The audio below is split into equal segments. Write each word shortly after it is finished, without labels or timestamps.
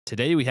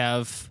Today we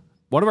have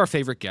one of our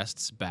favorite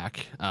guests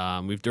back.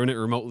 We've done it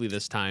remotely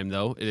this time,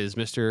 though. It is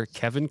Mr.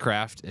 Kevin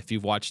Kraft. If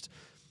you've watched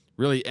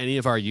really any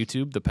of our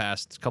YouTube the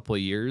past couple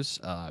of years,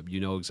 you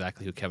know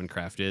exactly who Kevin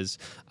Kraft is.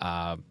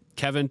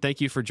 Kevin,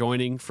 thank you for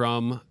joining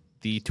from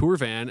the tour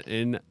van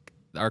in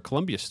our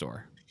Columbia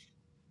store.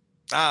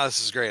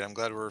 This is great. I'm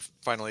glad we're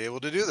finally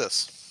able to do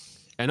this.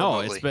 I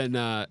know remotely.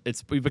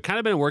 we've kind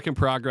of been a work in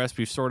progress.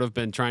 We've sort of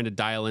been trying to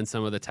dial in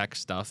some of the tech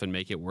stuff and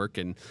make it work.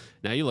 And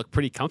now you look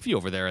pretty comfy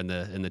over there in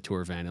the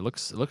tour van. It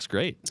looks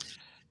great.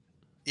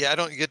 Yeah, I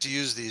don't get to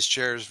use these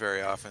chairs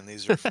very often.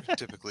 These are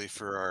typically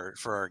for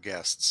our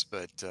guests,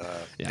 but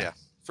yeah,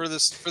 for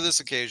this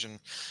occasion,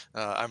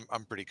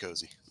 I'm pretty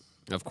cozy.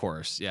 Of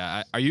course,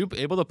 yeah. Are you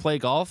able to play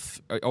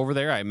golf over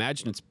there? I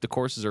imagine the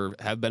courses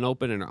have been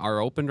open and are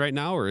open right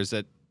now, or is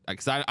it?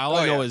 Because all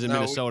I know is in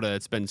Minnesota,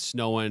 it's been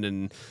snowing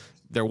and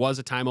there was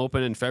a time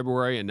open in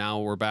February, and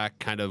now we're back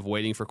kind of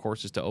waiting for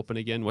courses to open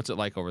again. What's it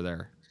like over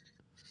there?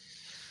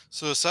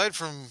 So aside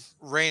from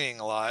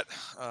raining a lot,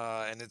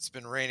 and it's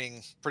been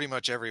raining pretty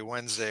much every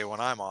Wednesday when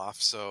I'm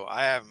off, so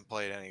I haven't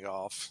played any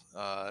golf.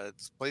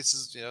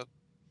 Places,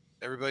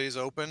 everybody's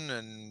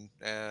open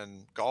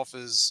and golf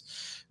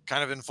is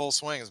kind of in full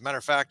swing. As a matter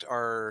of fact,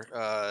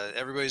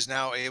 everybody's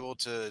now able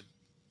to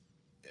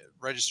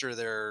register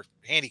their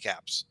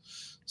handicaps.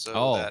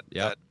 So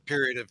that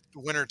period of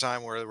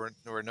wintertime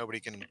where nobody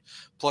can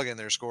plug in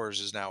their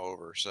scores is now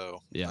over.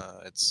 So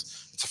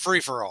it's a free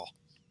for all.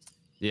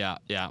 Yeah.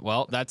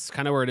 Well, that's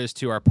kind of where it is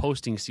too. Our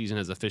posting season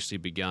has officially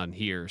begun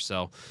here.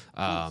 So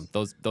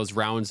those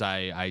rounds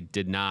I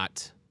did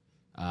not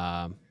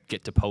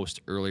get to post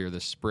earlier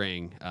this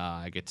spring.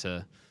 I get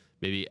to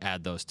maybe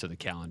add those to the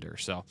calendar.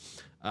 So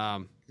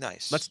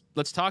nice.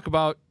 Let's talk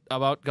about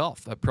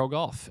golf, pro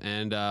golf,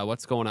 and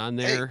what's going on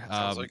there. Hey,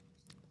 sounds like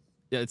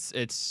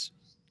it's.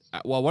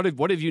 Well,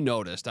 what have you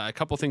noticed? A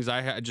couple things I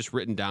had just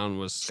written down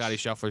was Scottie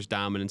Scheffler's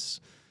dominance,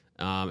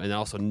 and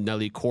also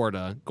Nelly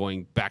Korda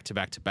going back to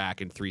back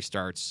in 3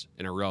 starts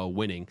in a row,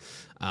 winning.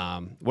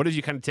 What have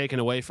you kind of taken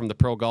away from the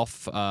pro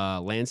golf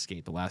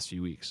landscape the last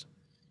few weeks?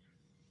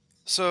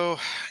 So,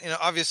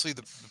 obviously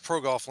the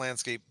pro golf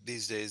landscape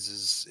these days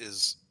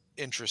is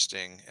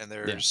interesting, and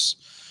there's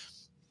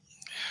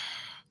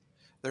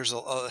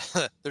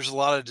a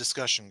lot of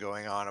discussion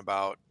going on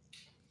about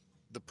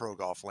the pro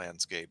golf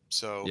landscape.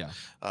 So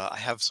I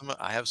have some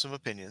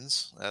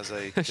opinions, as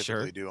I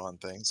typically do on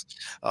things.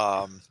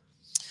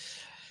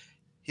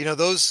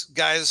 Those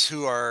guys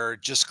who are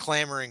just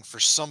clamoring for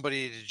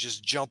somebody to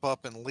just jump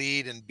up and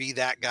lead and be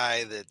that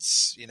guy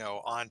that's,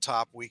 on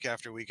top week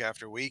after week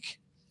after week.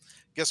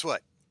 Guess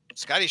what?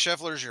 Scottie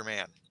Scheffler's your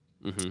man.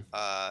 Mm-hmm.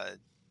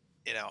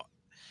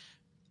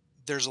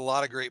 There's a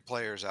lot of great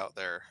players out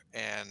there,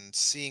 and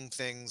seeing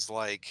things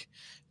like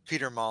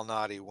Peter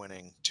Malnati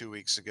winning 2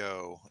 weeks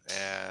ago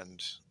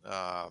and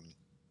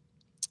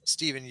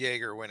Steven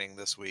Jaeger winning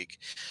this week.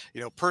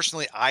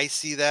 Personally, I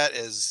see that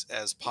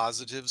as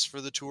positives for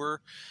the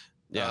tour,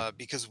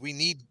 because we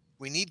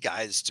need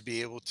guys to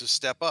be able to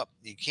step up.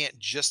 You can't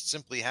just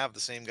simply have the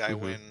same guy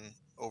win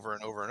over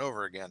and over and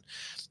over again.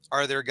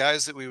 Are there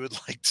guys that we would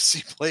like to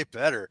see play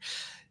better?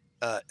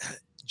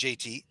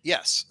 JT,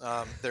 yes,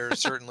 there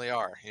certainly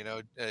are.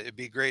 It'd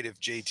be great if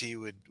JT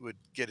would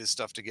get his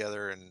stuff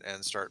together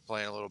and start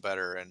playing a little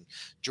better, and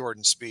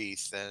Jordan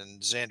Spieth and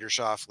Xander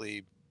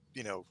Schauffele,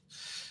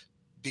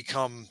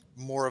 become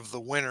more of the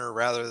winner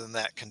rather than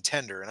that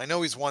contender. And I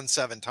know he's won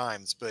 7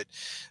 times, but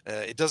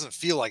it doesn't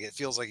feel like it. It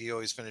feels like he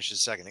always finishes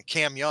second. And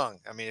Cam Young,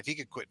 I mean, if he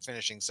could quit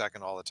finishing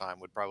second all the time,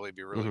 would probably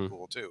be really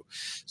cool too.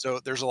 So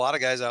there's a lot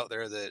of guys out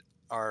there that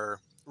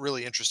are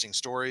really interesting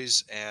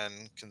stories and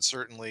can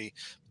certainly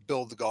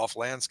build the golf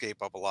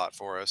landscape up a lot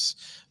for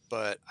us.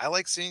 But I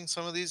like seeing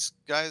some of these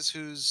guys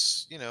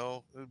who's,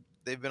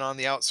 they've been on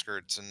the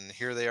outskirts, and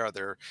here they are.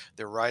 They're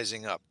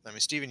rising up. I mean,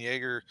 Steven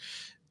Jaeger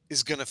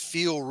is going to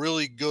feel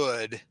really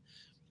good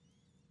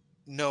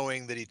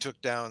knowing that he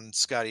took down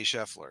Scottie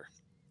Scheffler.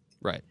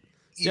 Right.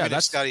 Even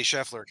if Scottie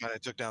Scheffler kind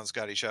of took down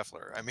Scottie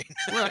Scheffler. I mean,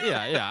 right,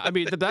 yeah. I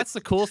mean, that's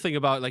the cool thing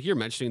about, like you're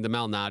mentioning, the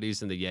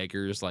Malnatis and the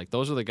Jaegers. Like,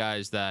 those are the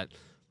guys that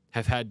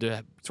have had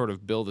to sort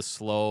of build a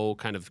slow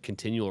kind of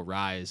continual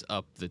rise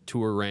up the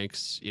tour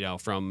ranks,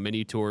 from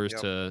mini tours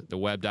to the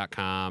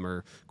web.com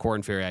or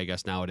Corn Ferry, I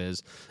guess now it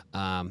is.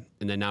 And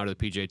then now to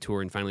the PGA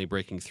Tour, and finally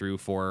breaking through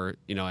for,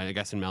 and I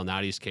guess in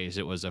Malnati's case,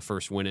 it was a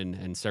first win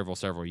in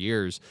several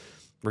years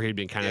where he'd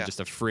been kind of just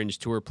a fringe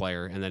tour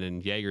player. And then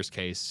in Jaeger's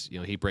case,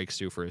 he breaks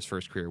through for his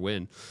first career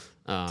win.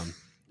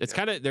 It's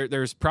kind of,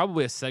 there's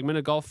probably a segment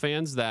of golf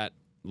fans that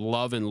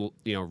love and,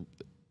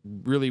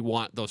 really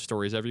want those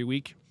stories every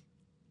week.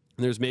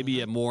 There's maybe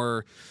a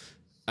more,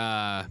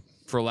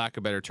 for lack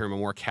of a better term, a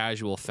more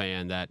casual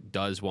fan that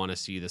does want to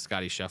see the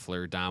Scottie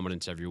Scheffler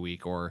dominance every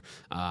week, or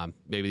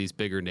maybe these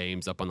bigger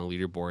names up on the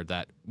leaderboard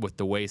that, with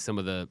the way some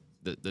of the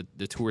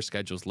tour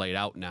schedule's laid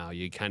out now,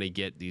 you kind of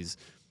get these,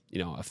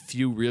 a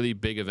few really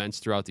big events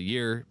throughout the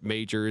year,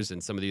 majors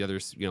and some of the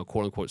others,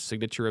 quote unquote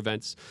signature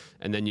events.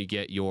 And then you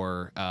get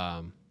your,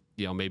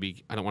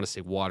 maybe, I don't want to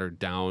say watered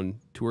down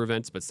tour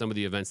events, but some of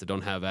the events that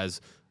don't have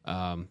as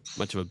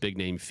much of a big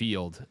name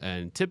field.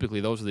 And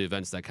typically, those are the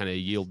events that kind of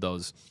yield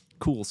those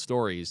cool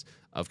stories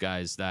of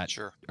guys that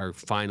Sure. are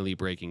finally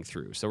breaking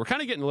through. So we're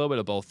kind of getting a little bit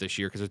of both this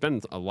year because there's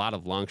been a lot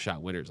of long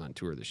shot winners on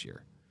tour this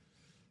year.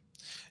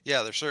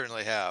 Yeah, there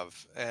certainly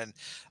have. And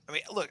I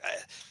mean, look,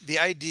 the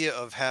idea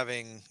of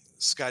having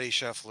Scotty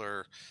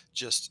Scheffler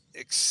just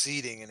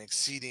exceeding and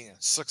exceeding and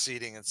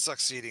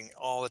succeeding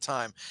all the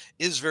time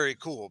is very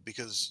cool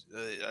because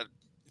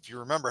if you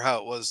remember how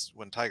it was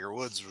when Tiger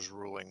Woods was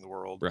ruling the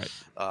world, Right.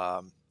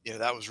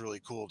 that was really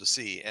cool to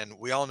see. And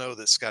we all know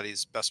that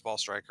Scotty's best ball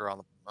striker on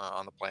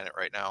the planet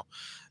right now,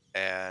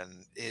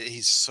 and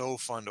he's so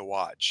fun to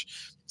watch.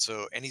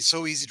 So, and he's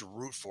so easy to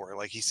root for.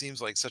 Like, he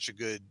seems like such a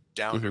good,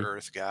 down to Hmm.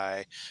 earth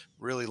guy,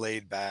 really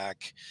laid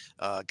back.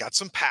 Got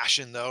some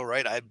passion though,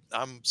 right?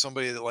 I'm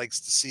somebody that likes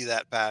to see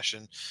that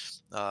passion.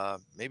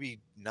 Maybe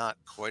not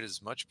quite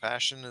as much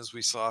passion as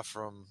we saw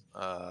from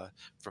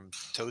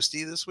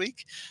Toasty this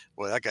week.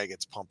 Boy, that guy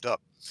gets pumped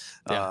up.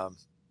 Yeah.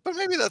 But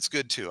maybe that's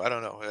good too. I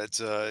don't know.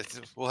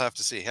 We'll have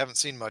to see. Haven't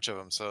seen much of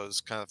him, so it's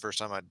kind of the first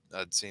time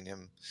I'd seen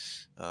him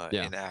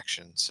Yeah. in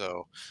action.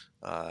 So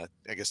I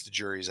guess the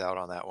jury's out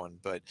on that one.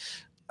 But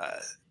uh,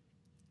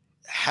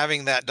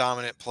 having that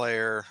dominant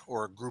player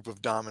or a group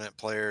of dominant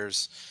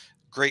players,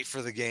 great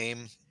for the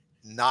game.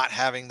 Not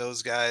having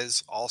those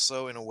guys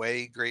also in a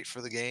way great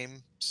for the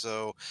game.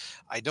 So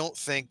I don't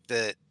think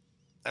that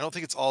I don't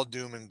think it's all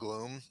doom and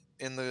gloom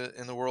in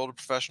the world of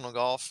professional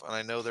golf. And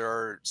I know there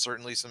are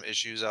certainly some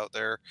issues out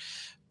there,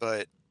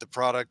 but the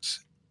product,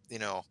 you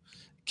know,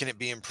 can it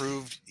be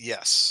improved?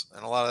 Yes.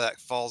 And a lot of that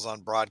falls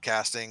on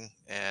broadcasting,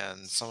 and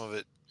some of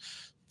it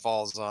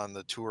falls on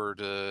the tour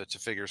to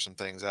figure some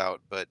things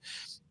out. But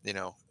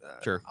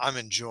Sure. I'm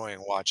enjoying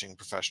watching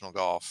professional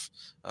golf,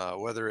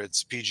 whether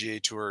it's PGA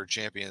Tour,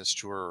 Champions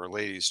Tour, or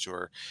Ladies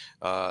Tour.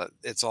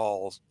 It's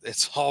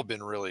all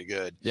been really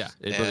good. Yeah.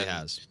 It really And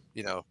has.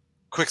 you know,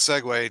 quick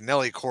segue,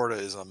 Nelly Corda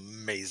is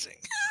amazing.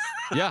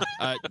 Yeah,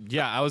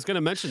 yeah. I was going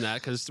to mention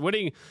that because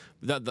winning,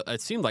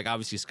 it seemed like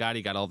obviously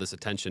Scotty got all this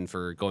attention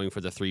for going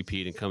for the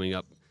three-peat and coming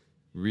up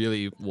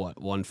really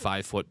one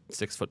 5 foot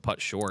 6 foot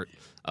putt short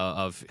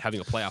of having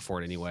a playoff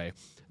for it anyway.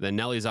 Then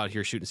Nelly's out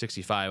here shooting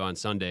 65 on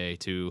Sunday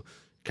to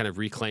kind of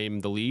reclaim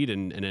the lead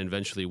and then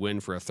eventually win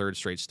for a third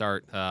straight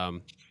start.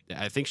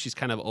 I think she's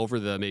kind of over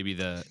maybe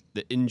the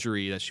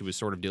injury that she was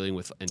sort of dealing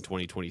with in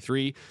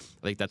 2023.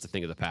 I think that's a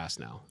thing of the past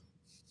now.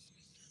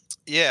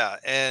 Yeah,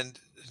 and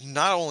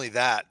not only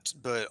that,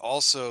 but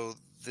also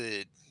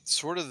the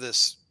sort of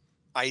this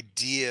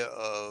idea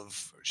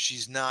of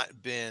she's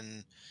not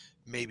been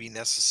maybe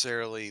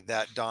necessarily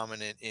that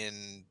dominant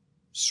in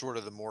sort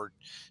of the more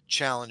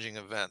challenging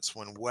events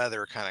when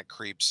weather kind of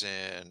creeps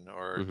in,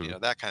 or Hmm.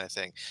 that kind of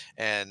thing.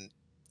 And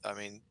I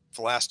mean,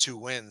 the last two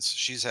wins,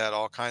 she's had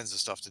all kinds of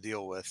stuff to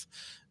deal with,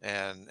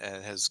 and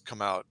has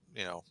come out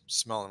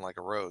smelling like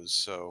a rose.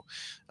 So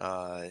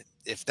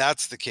if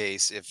that's the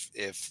case,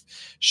 if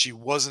she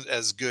wasn't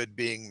as good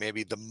being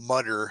maybe the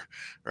mudder,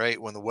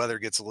 right, when the weather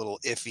gets a little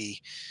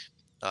iffy,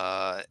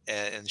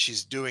 and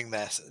she's doing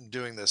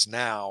this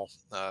now,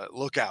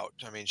 look out.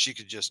 I mean, she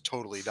could just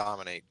totally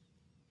dominate.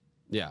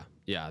 Yeah,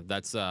 yeah,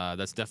 that's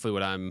definitely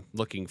what I'm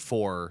looking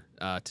for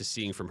to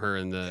seeing from her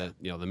in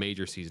Yeah. the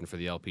major season for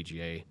the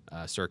LPGA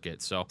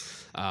circuit. So,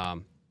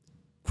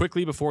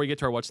 quickly before we get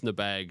to our what's in the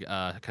bag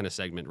kind of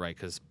segment, right?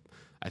 Because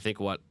I think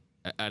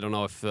I don't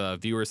know if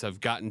viewers have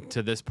gotten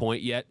to this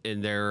point yet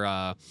in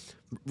their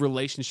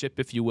relationship,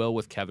 if you will,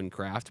 with Kevin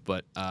Kraft.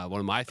 But one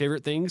of my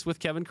favorite things with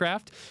Kevin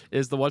Kraft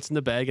is the what's in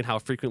the bag and how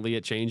frequently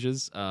it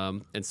changes.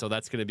 And so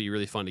that's going to be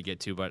really fun to get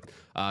to. But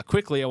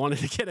quickly, I wanted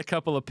to get a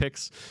couple of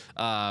picks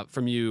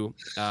from you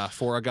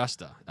for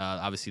Augusta.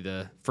 Obviously,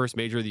 the first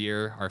major of the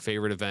year, our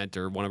favorite event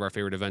or one of our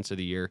favorite events of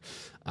the year.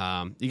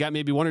 You got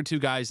maybe one or two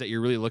guys that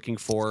you're really looking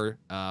for,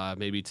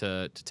 maybe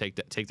to take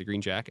the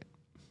green jacket.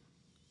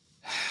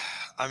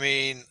 I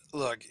mean,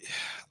 look,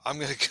 I'm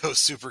going to go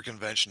super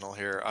conventional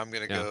here. I'm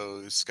going to Yeah.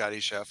 go Scotty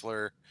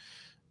Scheffler.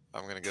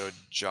 I'm going to go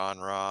John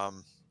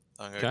Rahm.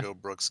 I'm going to Okay. go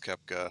Brooks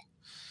Koepka.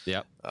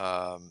 Yep.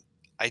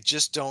 I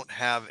just don't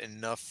have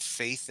enough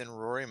faith in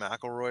Rory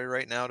McIlroy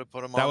right now to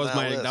put him That on was that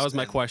my list.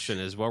 And question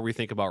is what we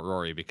think about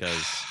Rory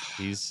because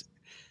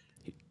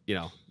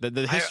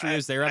the history I,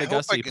 is there at I hope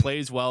Augusta. I He can.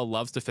 plays well,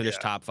 loves to finish Yeah,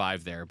 top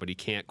five there, but he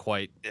can't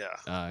quite yeah.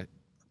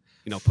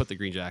 uh, put the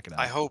green jacket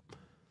I out. hope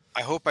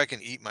I hope I can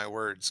eat my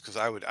words, because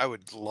I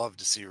would love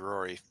to see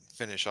Rory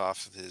finish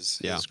off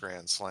Yeah. his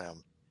Grand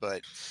Slam,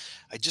 but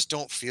I just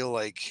don't feel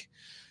like,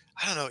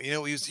 I don't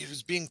know. He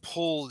was being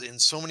pulled in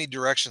so many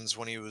directions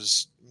when he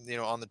was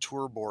on the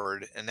tour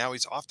board, and now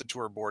he's off the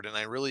tour board, and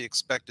I really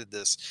expected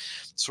this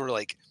sort of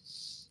like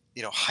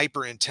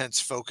hyper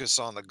intense focus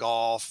on the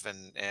golf,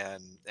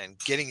 and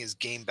getting his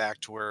game back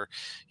to where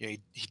he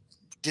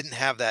didn't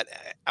have that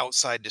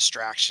outside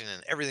distraction,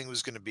 and everything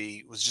was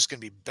just going to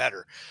be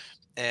better.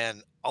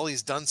 And all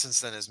he's done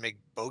since then is make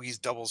bogeys,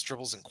 doubles,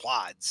 triples, and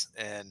quads,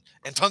 and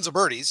tons of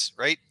birdies.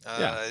 Right?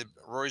 Yeah.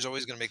 Rory's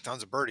always going to make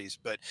tons of birdies,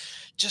 but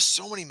just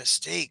so many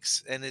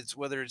mistakes. And it's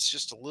whether it's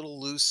just a little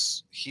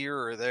loose here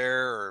or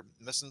there, or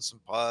missing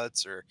some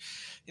putts, or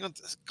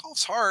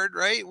golf's hard,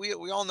 right? We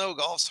all know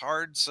golf's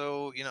hard.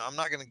 So I'm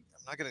not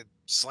gonna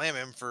slam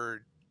him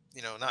for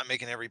not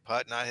making every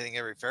putt, not hitting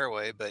every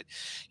fairway, but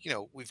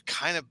we've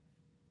kind of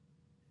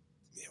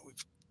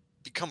we've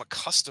become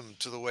accustomed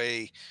to the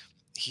way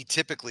he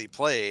typically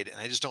played, and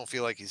I just don't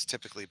feel like he's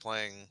typically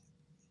playing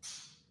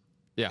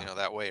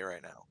that way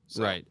right now.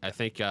 So, right. I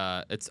think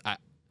if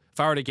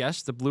I were to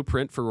guess, the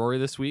blueprint for Rory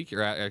this week,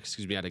 or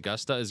excuse me, at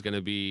Augusta, is going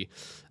to be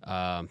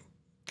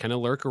kind of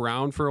lurk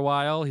around for a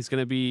while. He's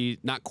going to be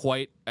not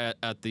quite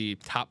at the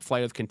top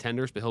flight of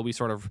contenders, but he'll be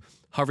sort of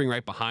hovering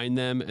right behind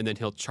them, and then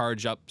he'll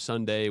charge up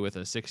Sunday with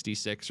a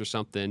 66 or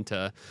something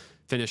to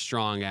finish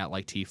strong at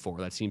like T4.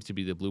 That seems to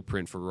be the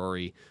blueprint for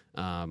Rory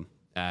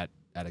at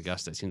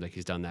Augusta. It seems like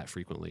he's done that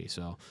frequently.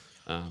 So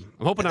I'm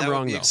hoping I'm wrong. That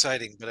would be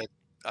exciting, but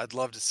I'd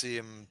love to see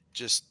him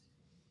just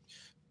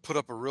put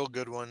up a real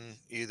good one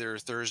either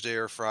Thursday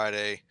or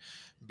Friday,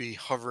 be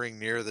hovering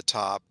near the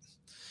top,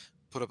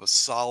 put up a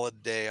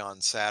solid day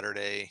on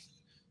Saturday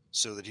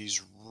so that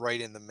he's right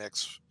in the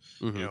mix,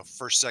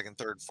 first, second,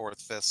 third, fourth,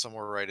 fifth,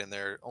 somewhere right in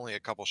there, only a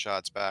couple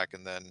shots back,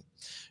 and then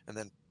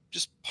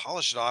just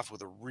polish it off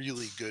with a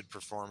really good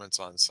performance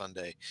on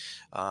Sunday.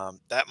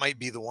 That might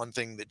be the one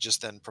thing that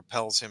just then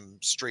propels him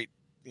straight,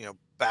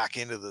 back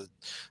into the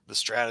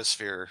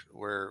stratosphere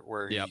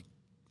where Yep. he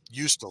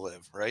used to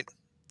live, right?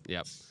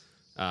 Yep.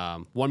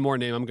 One more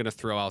name I'm going to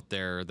throw out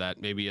there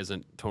that maybe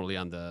isn't totally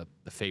on the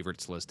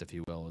favorites list, if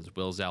you will, is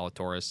Will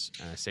Zalatoris.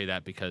 And I say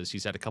that because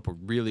he's had a couple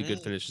really good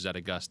finishes at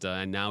Augusta,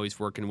 and now he's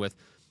working with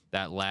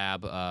that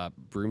lab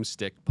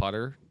broomstick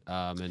putter,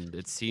 and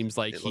it seems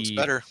like he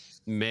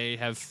may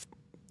have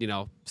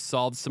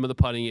solved some of the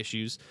putting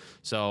issues.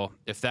 So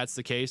if that's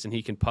the case and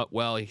he can putt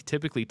well, he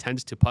typically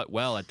tends to putt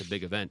well at the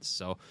big events.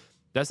 So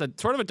that's a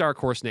sort of a dark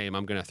horse name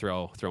I'm going to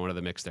throw into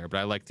the mix there. But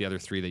I like the other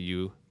three that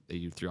you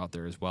threw out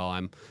there as well.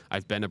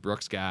 I've been a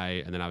Brooks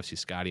guy, and then obviously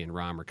Scotty and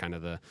Rahm are kind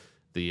of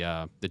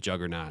the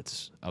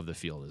juggernauts of the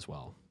field as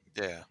well.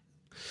 Yeah,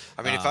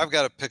 I mean, if I've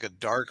got to pick a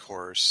dark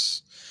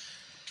horse,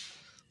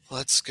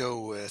 let's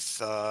go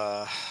with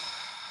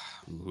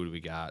who do we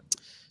got?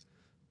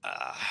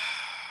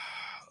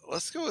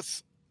 Let's go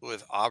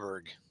with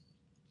Auberg.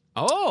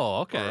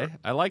 Oh, okay.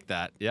 I like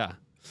that. Yeah.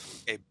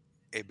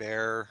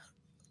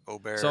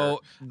 Aubert.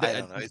 So I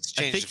don't know. It's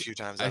changed a few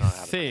times. I don't know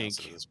how to pronounce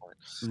it at this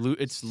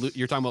point.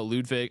 You're talking about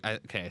Ludwig.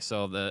 Okay,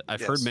 so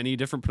I've heard many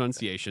different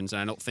pronunciations,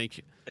 and I don't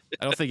think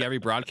every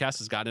broadcast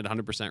has gotten it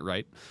 100%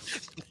 right.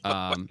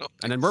 And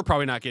then we're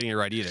probably not getting it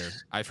right either.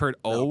 I've heard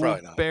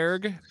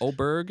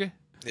Oberg.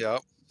 Yeah.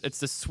 It's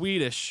the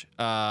Swedish,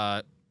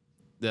 the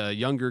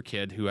younger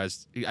kid who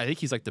has. I think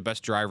he's like the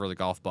best driver of the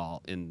golf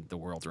ball in the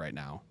world right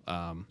now.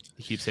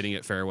 He keeps hitting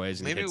it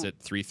fairways and hits it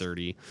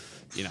 330.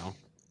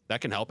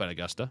 That can help at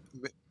Augusta.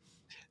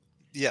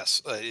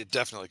 Yes, it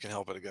definitely can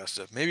help at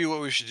Augusta. Maybe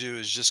what we should do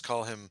is just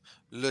call him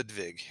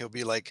Ludwig. He'll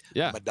be like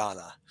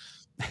Madonna.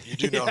 You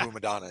do know who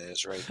Madonna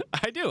is, right?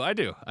 I do.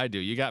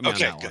 You got me on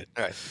that one.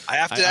 All right. I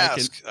have to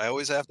ask. I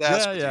always have to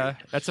ask. Yeah.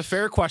 That's a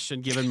fair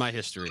question given my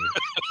history.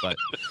 But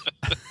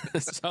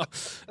so,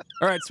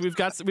 all right. So we've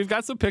got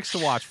some picks to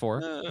watch for.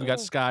 We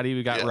got Scotty.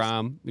 We got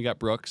Rahm. We got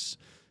Brooks.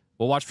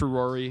 We'll watch for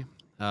Rory.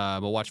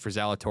 We'll watch for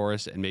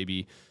Zalatoris and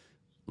maybe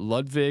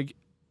Ludwig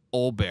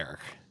Olberg.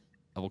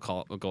 We'll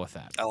go with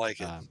that. I like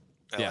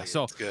it.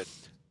 So it's good.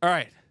 All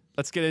right.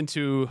 Let's get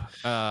into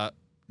the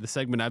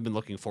segment I've been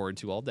looking forward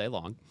to all day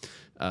long.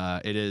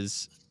 It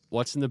is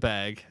what's in the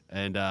bag,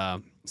 and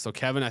so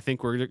Kevin, I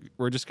think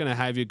we're just gonna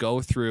have you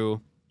go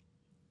through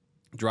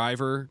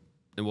driver,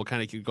 and we'll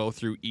kind of go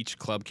through each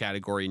club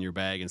category in your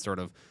bag and sort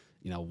of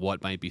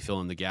what might be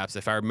filling the gaps.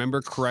 If I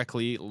remember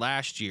correctly,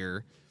 last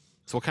year,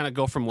 so we'll kind of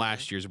go from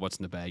last year's what's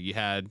in the bag. You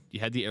had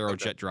the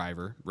Aerojet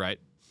driver, right?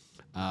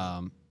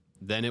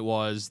 Then it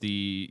was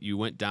you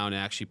went down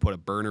and actually put a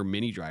burner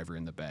mini driver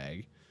in the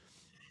bag.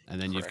 And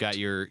then you've got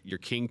your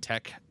King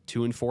Tech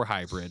 2 and 4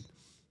 hybrid.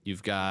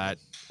 You've got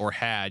or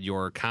had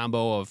your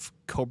combo of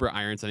Cobra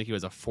irons. I think it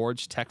was a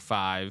Forge Tech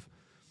 5,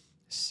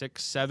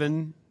 6,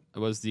 7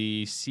 was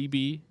the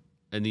CB,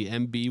 and the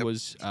MB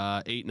was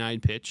 8, 9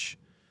 pitch.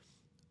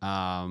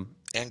 And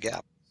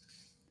gap.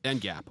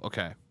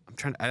 Okay.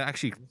 I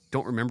actually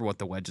don't remember what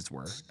the wedges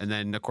were. And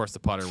then of course the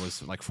putter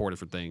was like 4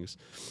 different things.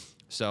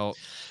 So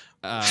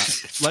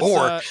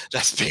 4.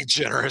 That's being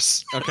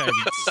generous. Okay,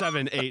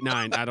 7, 8,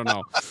 9. I don't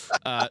know.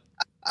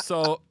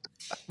 So,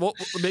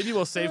 maybe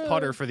we'll save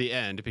putter for the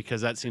end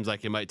because that seems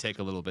like it might take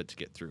a little bit to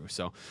get through.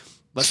 So,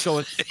 let's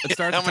start at the top of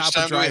driver. How much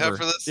time do we have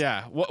for this?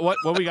 Yeah.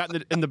 What we got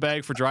in the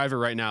bag for driver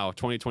right now,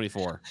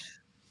 2024?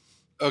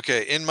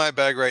 Okay, in my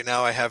bag right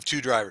now, I have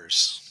 2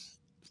 drivers.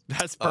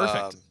 That's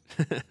perfect.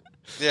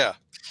 Yeah.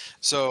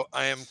 So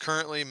I am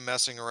currently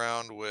messing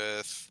around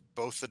with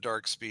both the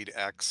Dark Speed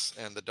X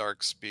and the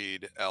Dark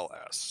Speed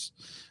LS,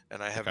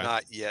 and I have Okay.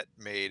 not yet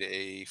made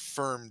a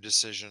firm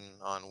decision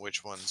on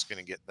which one's going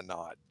to get the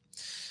nod.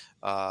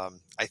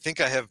 I think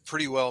I have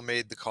pretty well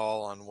made the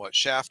call on what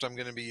shaft I'm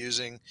going to be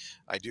using.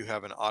 I do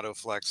have an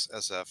Autoflex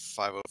SF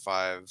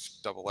 505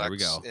 double There we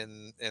X go.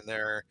 in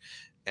there,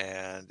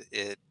 and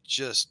it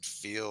just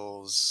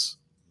feels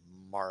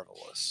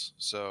marvelous.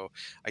 So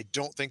I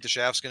don't think the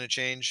shaft's going to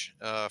change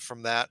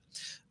from that.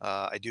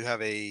 I do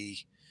have a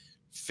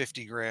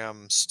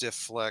 50-gram Stiff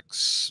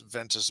Flex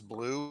Ventus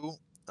Blue,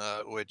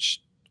 which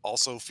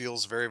also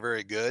feels very,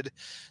 very good.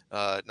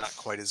 Not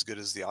quite as good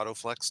as the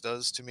Autoflex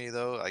does to me,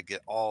 though. I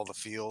get all the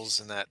feels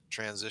in that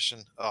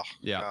transition. Oh,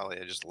 Yeah. golly,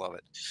 I just love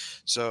it.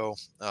 So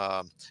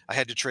I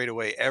had to trade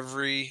away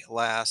every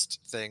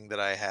last thing that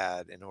I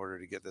had in order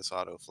to get this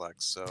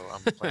Autoflex. So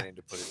I'm planning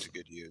to put it to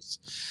good use.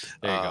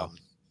 There you go. Um,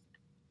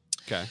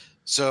 Okay.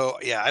 so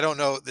yeah, I don't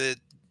know that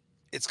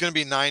it's going to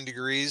be 9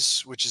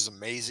 degrees, which is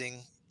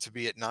amazing to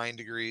be at 9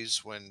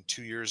 degrees when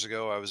 2 years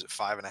ago I was at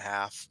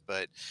 5.5.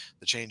 But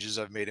the changes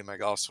I've made in my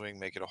golf swing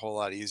make it a whole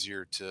lot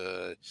easier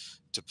to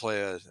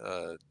play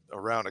a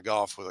round of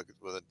golf with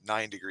a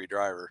 9 degree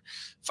driver.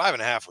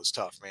 5.5 was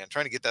tough, man.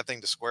 Trying to get that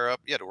thing to square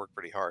up, you had to work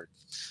pretty hard.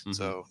 Hmm.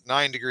 So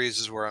 9 degrees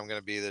is where I'm going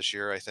to be this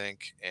year, I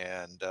think,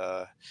 and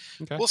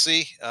Okay. we'll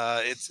see.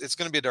 It's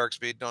going to be a dark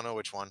speed. Don't know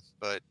which one,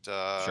 but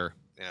Sure.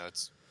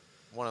 it's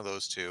one of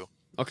those two.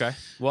 Okay.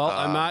 Well,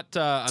 I'm Um, not.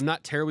 I'm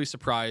not terribly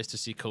surprised to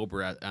see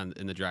Cobra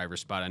in the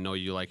driver's spot. I know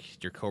you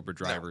like your Cobra no,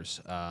 drivers,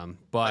 I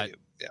but do.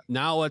 Yeah.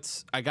 now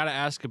let's. I gotta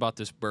ask about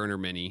this burner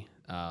mini,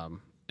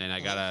 and I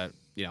Mhm. gotta,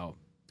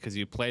 because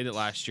you played it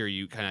last year.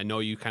 You kind of know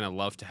you kind of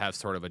love to have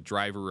sort of a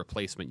driver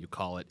replacement. You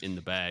call it in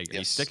the bag. Are you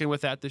Yes. sticking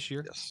with that this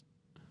year? Yes.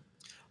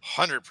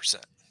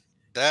 100%.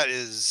 That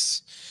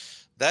is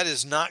that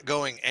is not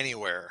going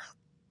anywhere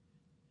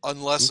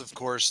unless, Mm. of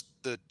course,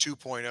 the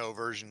 2.0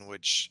 version,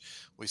 which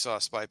we saw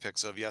spy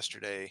pics of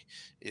yesterday,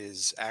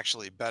 is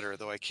actually better.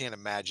 Though I can't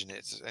imagine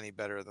it's any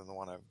better than the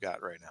one I've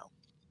got right now.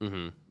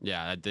 Mm-hmm.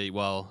 Yeah.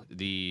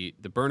 The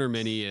burner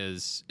mini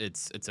is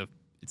it's a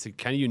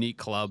kind of unique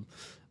club.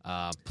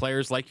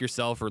 Players like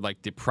yourself are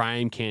like the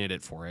prime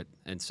candidate for it,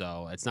 and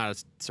so it's not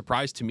a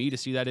surprise to me to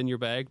see that in your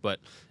bag. But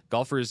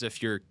golfers, if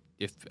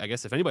I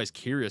guess if anybody's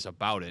curious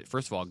about it,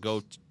 first of all,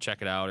 go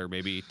check it out or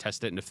maybe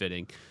test it in a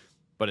fitting.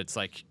 But it's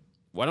like,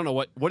 well, I don't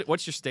know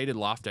what's your stated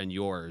loft on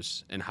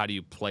yours, and how do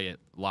you play it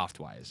loft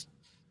wise?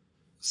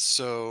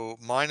 So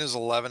mine is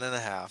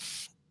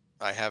 11.5.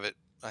 I have it.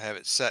 I have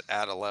it set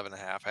at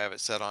 11.5. I have it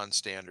set on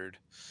standard.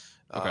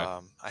 Okay.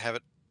 I have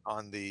it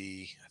on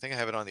the. I think I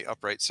have it on the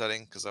upright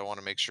setting because I want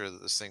to make sure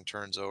that this thing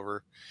turns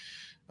over.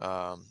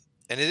 Um,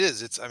 and it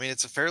is. It's. I mean,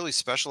 it's a fairly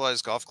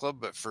specialized golf club,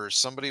 but for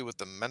somebody with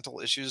the mental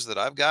issues that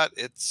I've got,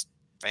 it's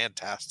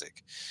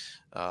fantastic.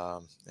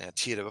 And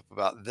tee it up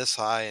about this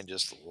high and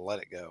just let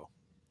it go.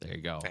 There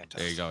you go. There you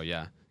Fantastic. go.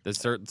 Yeah.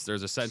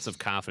 There's a sense of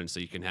confidence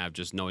that you can have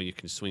just knowing you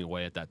can swing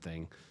away at that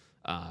thing,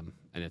 and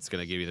it's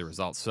going to give you the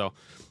results. So,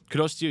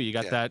 kudos to you. You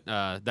got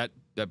Yeah.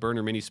 that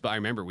burner mini spot. I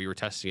remember we were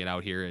testing it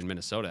out here in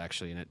Minnesota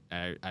actually, and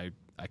I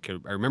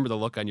remember the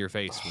look on your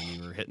face when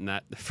you were hitting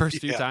that the first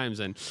few Yeah. times,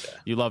 and Yeah.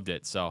 you loved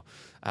it. So,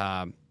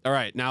 all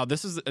right, now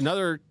this is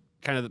another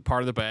kind of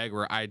part of the bag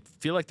where I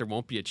feel like there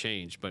won't be a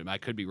change, but I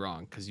could be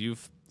wrong because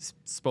you've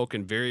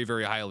spoken very,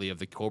 very highly of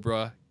the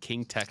Cobra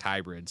King Tech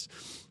hybrids.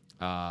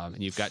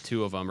 And you've got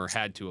two of them, or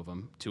had two of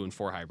them, 2 and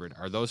 4 hybrid.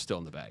 Are those still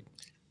in the bag?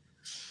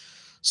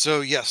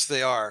 So yes,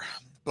 they are,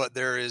 but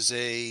there's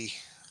an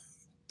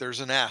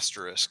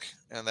asterisk,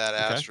 and that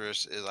Okay.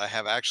 asterisk is I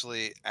have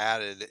actually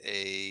added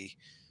a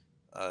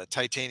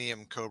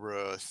titanium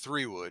Cobra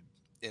 3 wood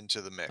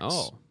into the mix.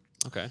 Oh,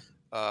 okay.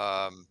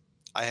 I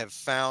have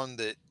found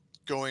that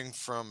going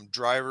from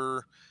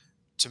driver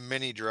to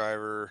mini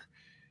driver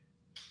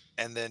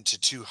and then to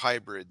 2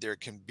 hybrid, there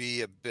can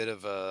be a Oh, bit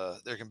of a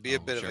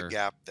sure.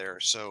 gap there.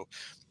 So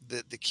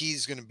the key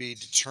is going to be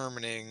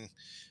determining,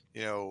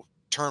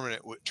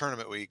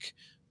 tournament week,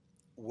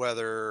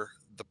 whether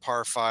the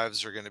par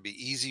fives are going to be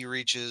easy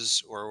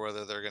reaches or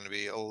whether they're going to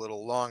be a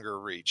little longer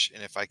reach.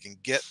 And if I can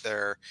get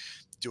there,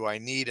 do I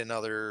need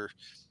another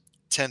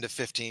 10 to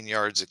 15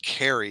 yards of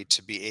carry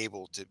to be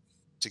able to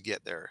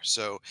get there?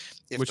 So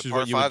if the Which is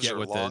par what you would fives get are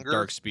with the longer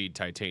dark speed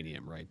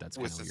titanium, right? That's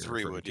kind with of the what you're 3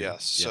 referring wood, to.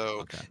 yes. Yep. So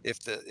Okay. if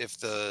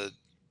the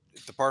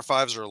par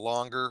fives are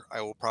longer,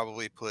 I will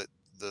probably put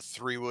the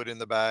 3 wood in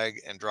the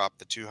bag and drop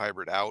the 2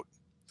 hybrid out.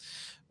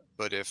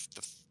 But if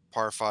the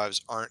par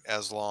fives aren't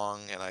as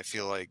long and I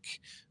feel like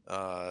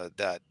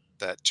that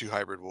 2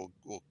 hybrid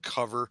will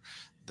cover,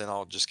 then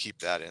I'll just keep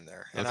that in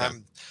there. And Okay.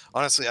 I'm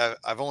honestly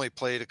I've only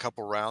played a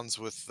couple rounds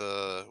with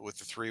the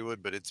 3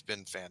 wood, but it's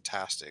been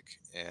fantastic.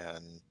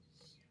 And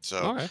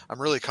so Okay.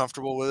 I'm really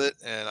comfortable with it,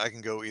 and I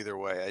can go either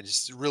way. I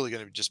just really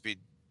going to just be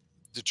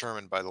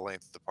determined by the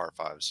length of the par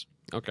fives.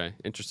 Okay.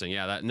 Interesting.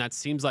 Yeah. That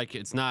seems like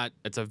it's not.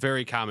 It's a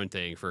very common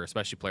thing for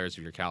especially players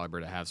of your caliber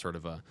to have sort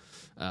of a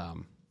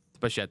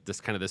especially at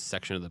this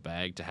section of the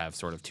bag, to have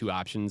sort of two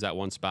options at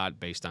one spot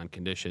based on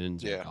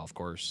conditions and Yeah. golf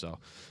course. So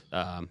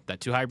that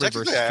 2 hybrid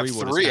Technically, versus I have 3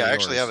 wood is three. kind I of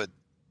actually have yours.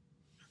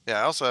 Yeah,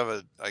 I also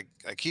have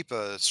I keep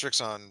a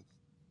Strixon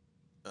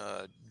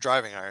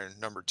driving iron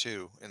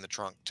 #2 in the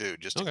trunk too,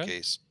 just in Okay.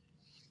 case.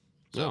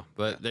 No, So yeah,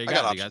 but there you I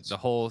got got it. You got options. the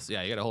whole,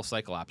 yeah, you got a whole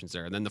cycle options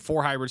there. And then the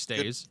 4 hybrid Good.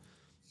 stays.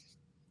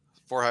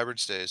 4 hybrid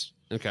stays.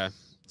 Okay.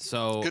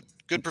 So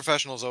Good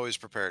professionals always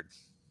prepared.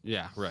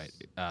 yeah, right.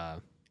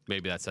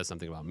 Maybe that says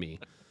something about me.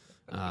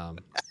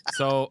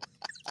 So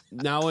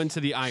now into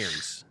the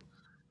irons.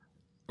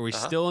 Are we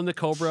still in the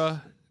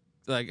Cobra,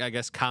 like, I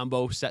guess,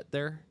 combo set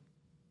there?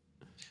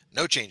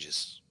 No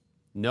changes.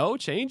 No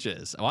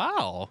changes.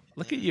 Wow.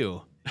 Look at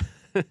you.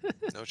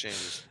 No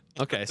changes.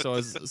 Okay, so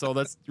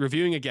let's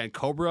reviewing again.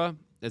 Cobra,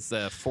 it's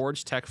the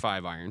Forge Tech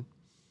 5 iron.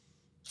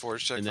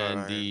 Forge Tech 5 And then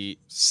iron. the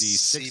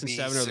 6 and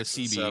 7 are the 6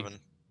 and CB. 7.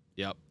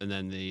 Yep. And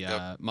then the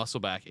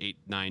Muscleback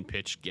 8-9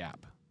 pitch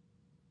gap.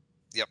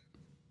 Yep.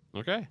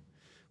 Okay.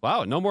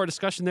 Wow. No more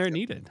discussion there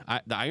needed.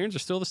 The irons are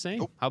still the same.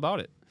 Nope. How about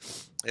it?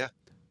 Yeah.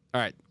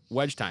 All right.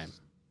 Wedge time.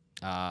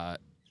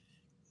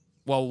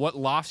 Well, what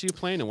lofts are you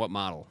playing and what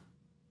model?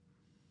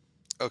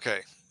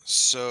 Okay.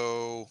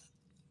 So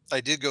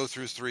I did go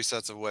through 3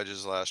 sets of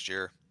wedges last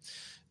year,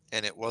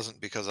 and it wasn't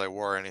because I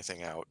wore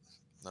anything out.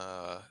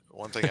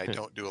 One thing I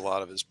don't do a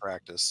lot of is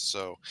practice,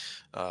 so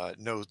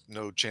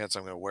no chance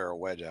I'm going to wear a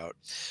wedge out.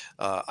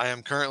 I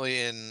am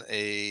currently in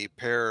a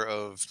pair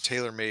of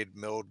TaylorMade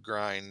milled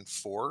grind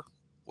 4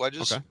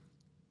 wedges. Okay.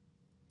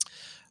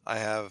 I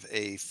have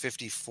a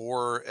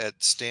 54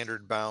 at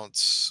standard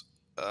bounce,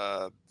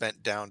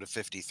 bent down to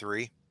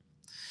 53.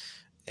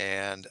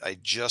 And I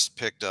just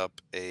picked up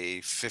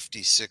a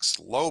 56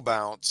 low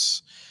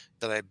bounce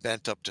that I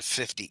bent up to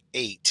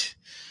 58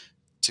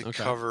 to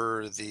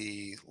cover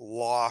the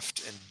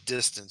loft and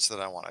distance that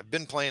I want. I've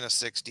been playing a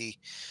 60,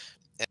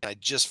 and I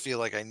just feel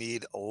like I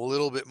need a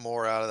little bit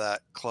more out of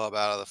that club,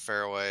 out of the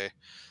fairway,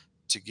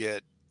 to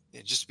get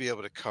just to be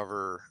able to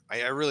cover.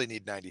 I really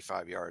need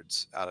 95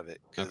 yards out of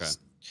it, because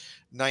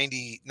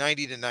 90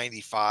 to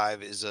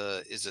 95 is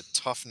a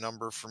tough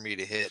number for me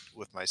to hit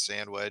with my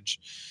sand wedge.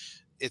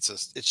 It's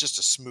just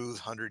a smooth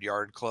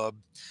 100-yard club,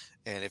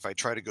 and if I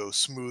try to go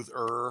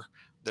smoother,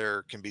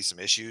 there can be some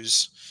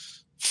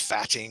issues,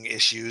 fatting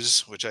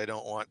issues, which I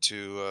don't want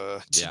to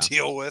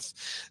deal with.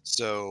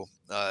 So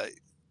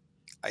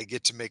I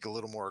get to make a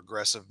little more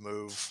aggressive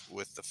move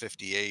with the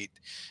 58,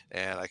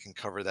 and I can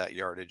cover that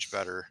yardage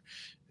better.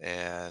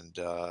 And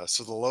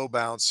so the low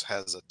bounce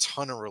has a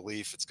ton of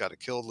relief. It's got a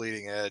killed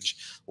leading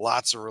edge,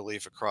 lots of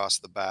relief across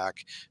the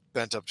back.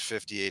 Bent up to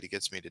 58, it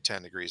gets me to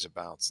 10 degrees of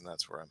bounce, and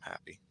that's where I'm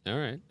happy. All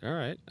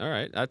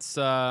right. That's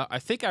I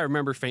think I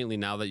remember faintly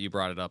now that you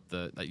brought it up,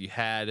 that you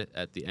had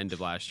at the end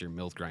of last year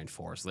milled grind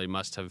 4. So they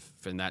must have,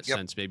 in that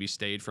sense, maybe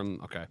stayed from.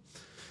 Okay,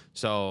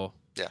 so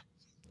yeah.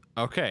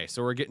 Okay,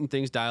 so we're getting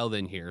things dialed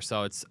in here.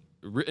 So it's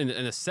in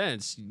a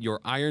sense,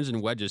 your irons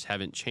and wedges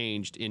haven't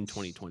changed in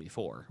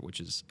 2024, which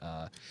is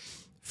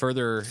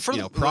further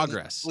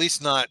progress. At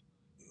least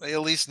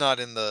not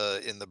in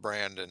the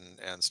brand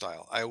and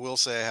style. I will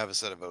say I have a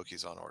set of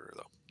Vokies on order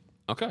though.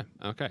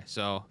 Okay.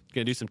 So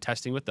gonna do some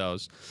testing with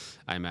those,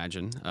 I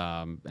imagine,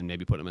 and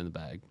maybe put them in the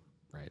bag,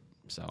 right?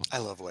 So I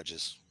love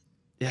wedges.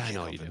 Yeah, I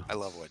know you do. I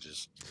love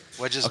wedges.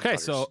 Wedges. Okay, and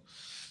putters. so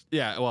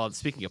yeah. Well,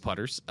 speaking of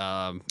putters,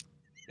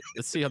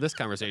 let's see how this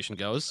conversation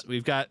goes.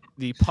 We've got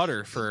the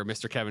putter for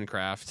Mr. Kevin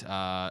Kraft.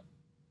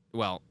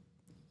 Well,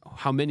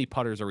 how many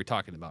putters are we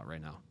talking about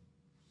right now?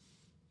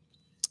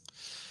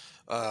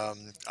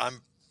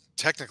 I'm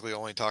technically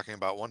only talking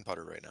about one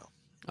putter right now.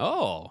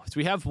 Oh, so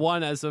we have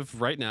one as of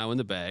right now in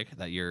the bag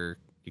that you're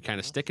kind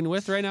of sticking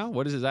with right now.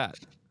 What is that?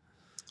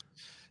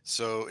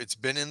 So it's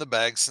been in the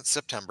bag since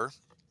September.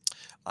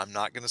 I'm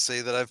not going to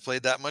say that I've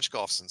played that much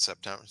golf since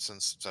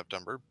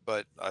September,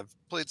 but I've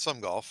played some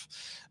golf.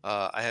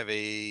 I have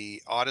a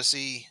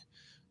Odyssey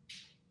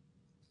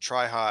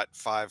Tri-Hot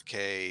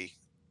 5K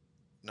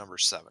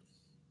 #7.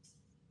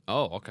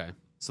 Oh, okay.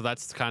 So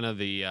that's kind of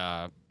the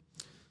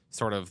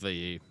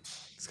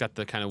it's got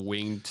the kind of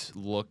winged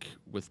look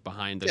with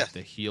behind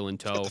the heel and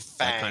toe,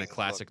 that kind of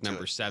classic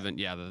 #7.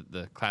 Yeah,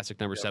 the classic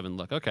 #7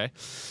 look. Okay.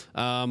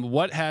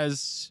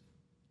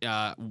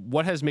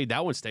 What has made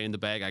that one stay in the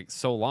bag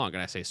so long?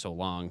 And I say so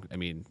long, I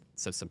mean,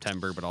 since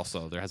September, but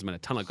also there hasn't been a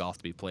ton of golf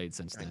to be played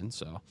since then.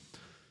 So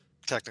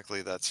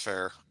technically that's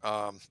fair.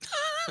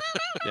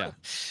 Yeah.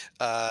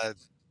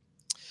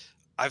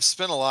 I've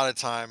spent a lot of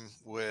time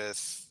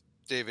with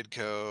David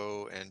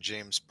Coe and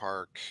James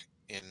Park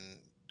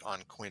on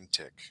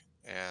Quintic,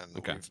 and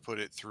we've put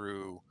it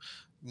through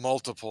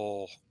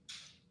multiple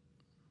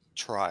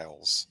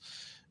trials,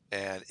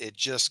 and it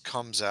just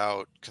comes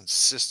out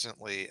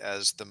consistently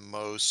as the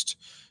most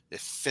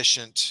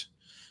efficient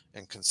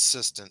and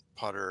consistent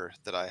putter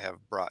that I have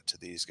brought to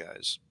these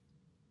guys.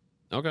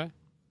 Okay,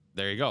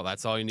 there you go.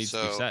 That's all you need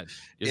to be said.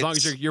 As long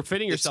as you're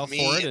fitting yourself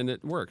for it and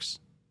it works.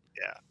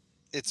 Yeah,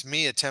 it's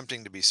me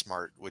attempting to be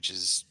smart, which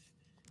is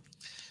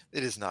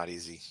not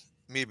easy.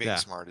 Me being Yeah.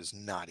 smart is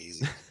not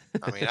easy.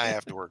 I mean, I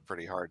have to work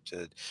pretty hard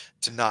to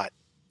not,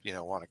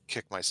 want to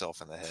kick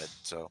myself in the head.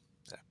 So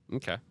yeah.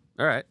 Okay.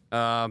 All right.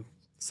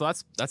 So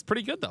that's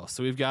pretty good though.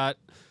 So we've got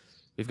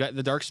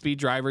the Dark Speed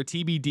driver,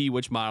 TBD,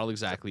 which model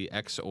exactly,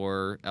 X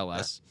or Yeah.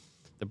 LS.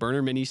 The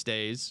burner mini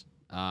stays.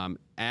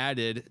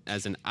 Added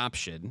as an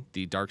option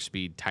the Dark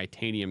Speed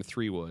titanium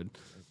 3-wood,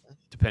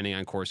 depending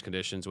on course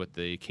conditions with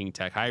the King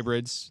Tech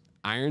hybrids.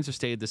 Irons have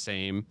stayed the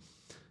same.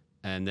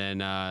 And then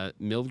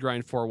milled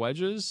grind 4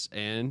 wedges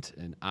and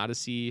an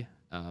Odyssey,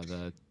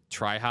 the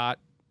Tri-Hot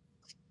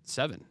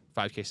 7,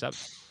 5K 7.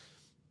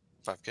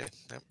 5K.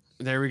 Yep.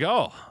 There we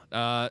go.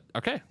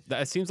 Okay.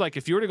 That seems like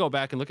if you were to go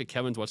back and look at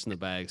Kevin's What's in the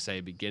Bag,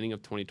 say beginning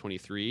of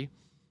 2023,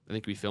 I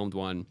think we filmed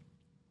one.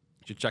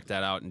 You should check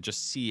that out and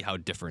just see how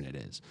different it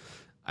is.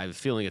 I have a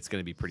feeling it's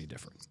going to be pretty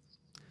different.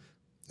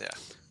 Yeah.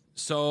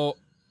 So,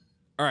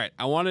 all right.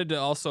 I wanted to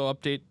also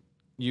update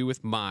you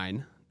with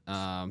mine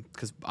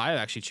because I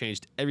actually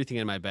changed everything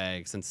in my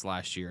bag since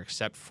last year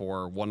except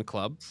for one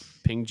club.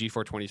 Ping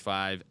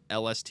G425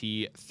 LST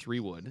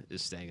 3-wood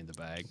is staying in the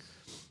bag.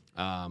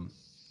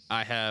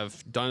 I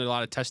have done a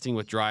lot of testing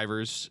with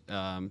drivers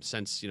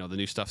since the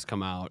new stuff's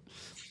come out.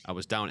 I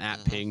was down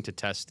at Ping to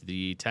test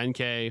the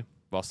 10K.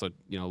 I've also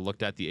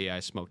looked at the AI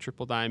Smoke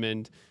Triple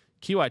Diamond,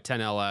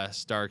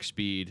 QI10LS, Dark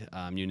Speed,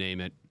 you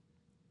name it.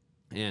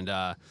 And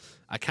I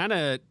kind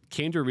of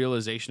came to a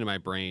realization in my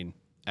brain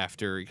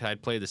after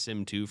I'd played the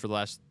Sim 2 for the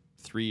last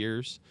 3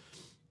 years.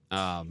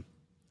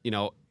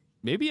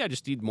 Maybe I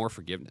just need more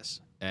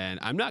forgiveness, and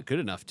I'm not good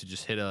enough to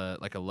just hit a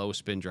low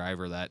spin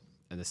driver that.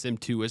 And the Sim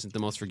 2 isn't the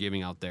most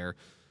forgiving out there.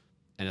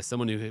 And as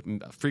someone who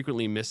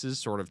frequently misses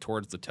sort of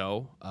towards the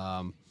toe,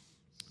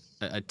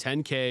 a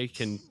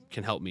 10K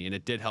can help me, and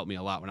it did help me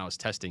a lot when I was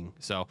testing.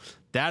 So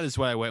that is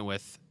what I went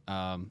with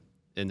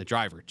in the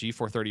driver,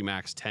 G430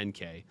 Max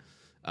 10K.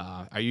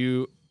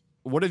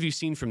 What have you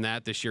seen from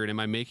that this year, and am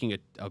I making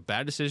a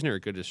bad decision or a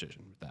good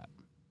decision with that?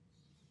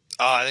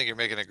 I think you're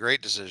making a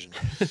great decision.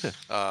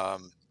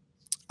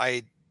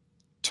 I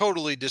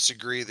totally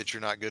disagree that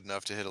you're not good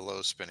enough to hit a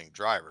low spinning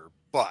driver,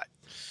 but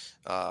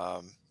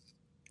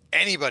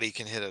anybody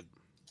can hit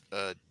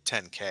a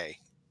 10K.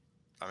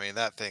 I mean,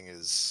 that thing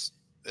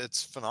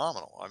it's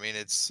phenomenal. I mean,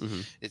 it's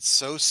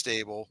so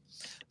stable.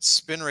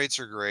 Spin rates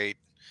are great.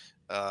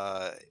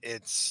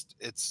 It's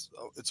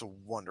a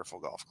wonderful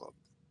golf club.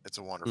 It's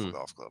a wonderful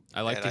golf club.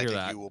 I like to hear that.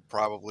 I think you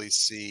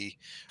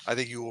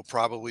will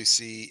probably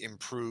see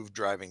improved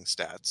driving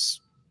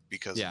stats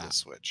because of this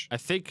switch. I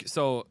think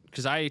so,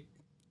 because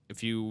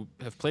if you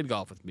have played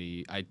golf with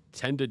me, I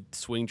tend to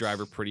swing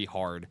driver pretty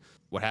hard.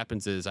 What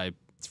happens is I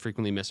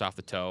frequently miss off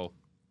the toe,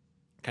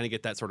 kind of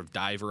get that sort of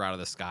diver out of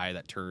the sky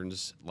that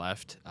turns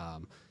left.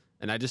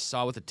 And I just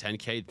saw with the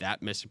 10K,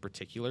 that miss in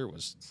particular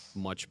was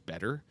much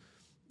better.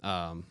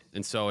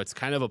 And so it's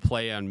kind of a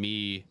play on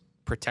me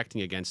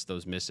protecting against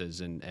those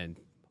misses and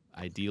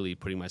ideally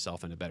putting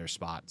myself in a better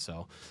spot.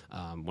 So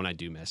when I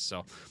do miss,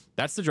 so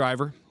that's the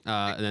driver.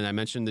 And then I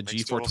mentioned the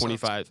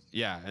G425.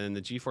 Yeah. And then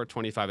the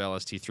G425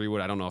 LST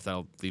 3-wood. I don't know if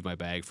that'll leave my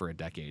bag for a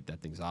decade.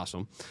 That thing's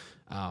awesome.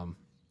 And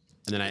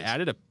then I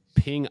added a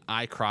Ping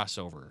I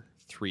crossover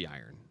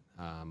 3-iron.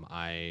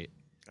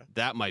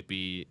 That might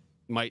be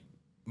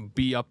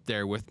up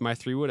there with my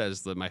 3-wood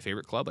as my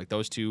favorite club. Like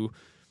those two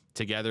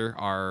together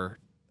are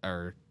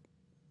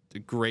a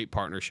great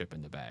partnership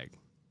in the bag.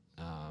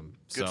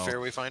 Good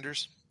fairway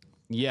finders.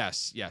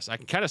 Yes. I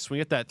can kind of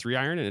swing at that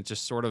 3-iron, and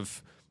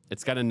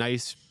it's got a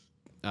nice,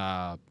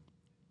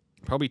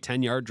 probably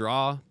 10-yard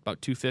draw,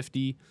 about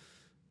 250.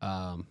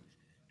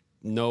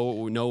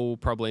 No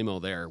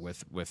problemo there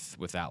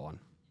with that one.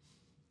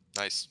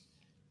 Nice.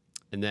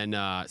 And then,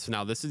 so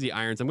now this is the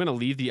irons. I'm going to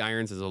leave the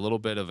irons as a little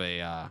bit of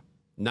a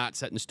not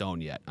set in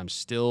stone yet. I'm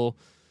still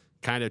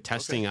kind of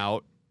testing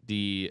out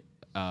the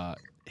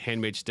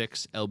Handmade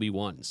Sticks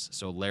LB1s.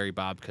 So Larry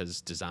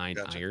Bobka's designed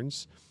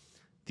irons.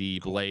 The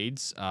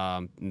blades,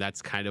 and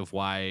that's kind of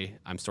why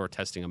I'm sort of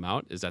testing them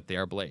out, is that they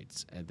are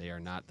blades, and they are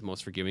not the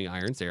most forgiving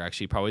irons. They're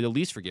actually probably the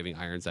least forgiving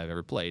irons I've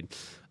ever played,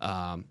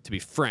 to be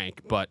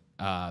frank, but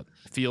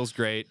feels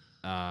great.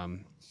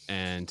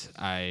 And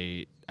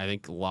I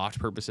think loft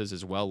purposes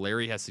as well.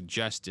 Larry has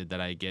suggested that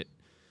I get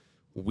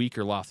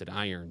weaker lofted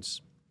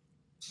irons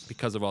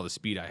because of all the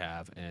speed I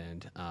have,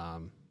 and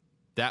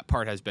that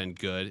part has been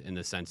good in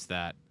the sense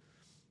that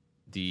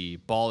the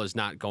ball is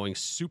not going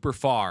super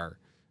far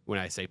when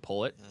I say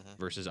pull it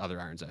versus other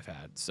irons I've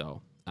had.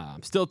 So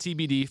still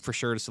TBD for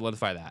sure to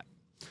solidify that.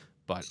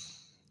 But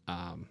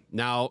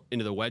now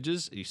into the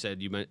wedges. You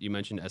said you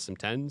mentioned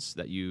SM10s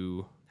that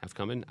you have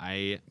coming.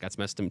 I got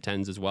some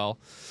SM10s as well,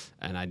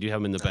 and I do have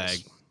them in the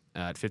bag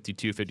at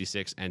 52,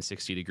 56, and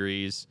 60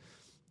 degrees.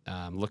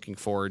 Looking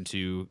forward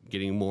to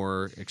getting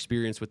more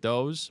experience with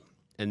those.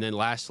 And then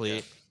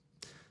lastly,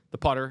 the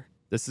putter.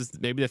 This is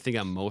maybe the thing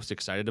I'm most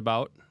excited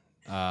about.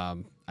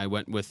 I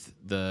went with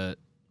the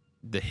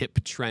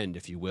hip trend,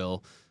 if you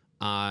will,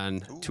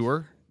 on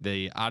tour.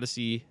 The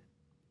Odyssey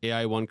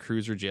AI1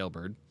 Cruiser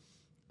Jailbird.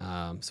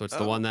 So it's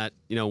the Oh, one that,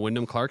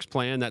 Wyndham Clark's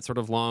playing, that sort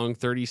of long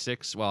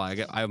 36. Well, I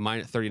have mine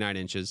at 39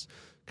 inches,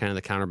 kind of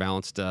the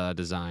counterbalanced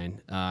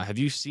design. Have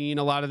you seen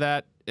a lot of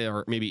that,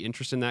 or maybe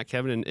interest in that,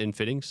 Kevin, in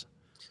fittings?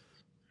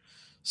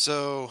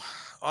 so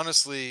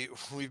honestly,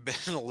 we've been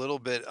a little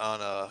bit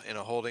on in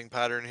a holding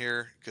pattern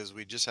here because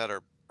we just had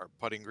our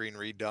putting green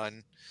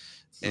redone,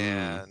 Mm.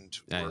 and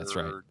Yeah, that's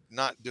right. we're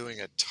not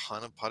doing a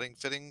ton of putting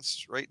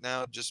fittings right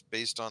now, just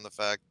based on the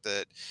fact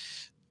that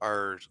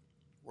our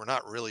we're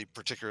not really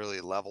particularly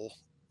level.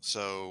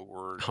 So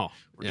Oh,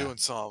 we're yeah. doing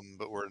some,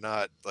 but we're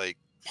not like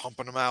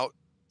pumping them out.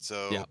 Yeah.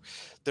 So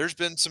there's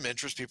been some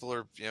interest. People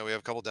are, we have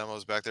a couple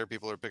demos back there.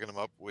 People are picking them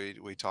up. We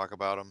talk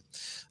about them.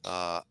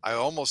 I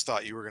almost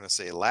thought you were going to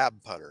say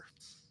lab putter.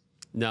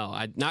 No,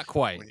 not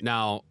quite. When you,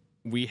 Now,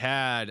 we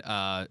had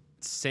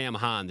Sam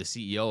Hahn, the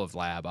CEO of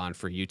Lab, on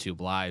for YouTube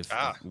Live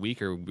ah, a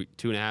week or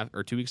 2.5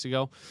 or 2 weeks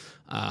ago.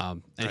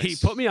 And he nice.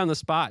 put me on the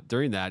spot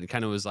during that and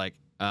kind of was like,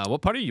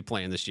 what putt are you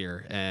playing this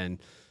year? And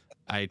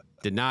I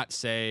did not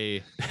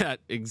say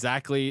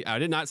exactly. I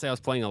did not say I was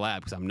playing a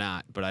Lab, because I'm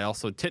not. But I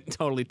also didn't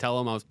totally tell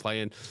him I was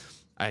playing.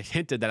 I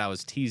hinted that I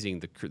was teasing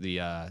the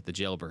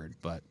Jailbird,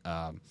 but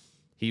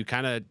he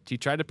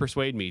tried to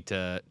persuade me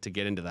to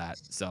get into that.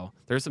 So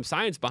there's some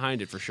science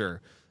behind it for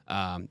sure.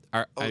 I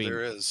Oh, mean,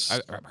 there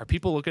is. are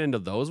people looking into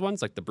those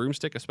ones, like the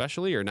broomstick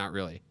especially, or not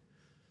really?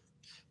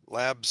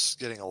 Lab's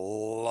getting a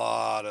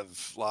lot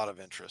of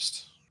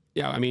interest.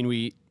 Yeah, I mean,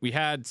 we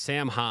had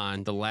Sam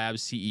Hahn, the Lab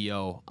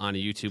CEO, on a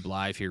YouTube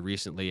Live here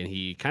recently, and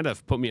he kind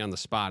of put me on the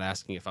spot,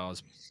 asking if I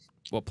was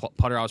what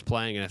putter I was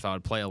playing and if I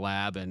would play a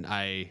Lab, and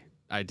I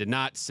did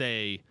not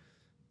say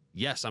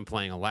yes, I'm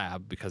playing a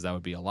Lab, because that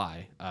would be a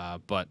lie.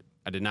 But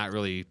I did not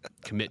really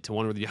commit to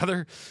one or the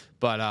other.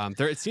 But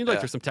it seems like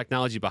Yeah. there's some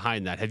technology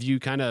behind that. Have you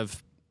kind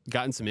of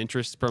gotten some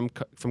interest from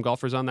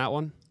golfers on that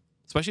one,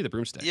 especially the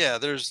broomstick?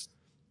 There's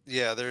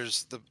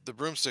the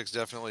broomstick's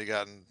definitely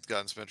gotten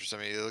some interest. I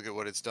mean, you look at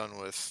what it's done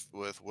with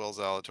Will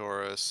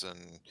Zalatoris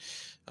and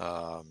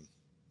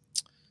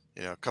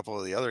a couple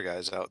of the other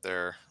guys out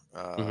there.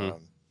 Hmm.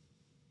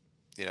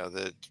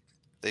 That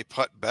they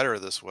putt better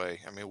this way.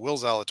 I mean, Will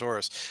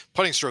Zalatoris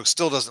putting stroke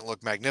still doesn't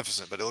look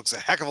magnificent, but it looks a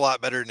heck of a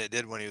lot better than it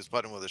did when he was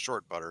putting with a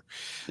short putter.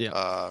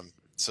 Yeah.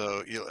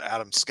 So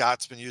Adam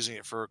Scott's been using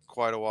it for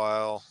quite a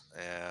while,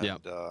 Yeah.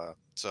 and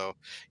so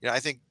I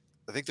think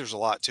there's a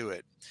lot to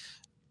it.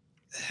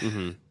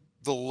 Hmm.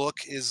 The look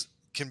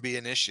can be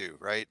an issue,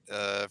 right?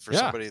 For Yeah.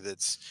 somebody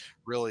that's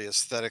really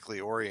aesthetically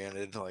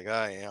oriented, like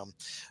I am.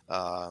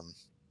 Um,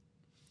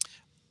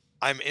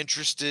 I'm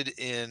interested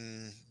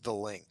in the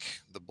link,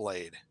 the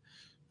blade.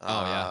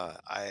 Oh yeah.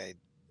 I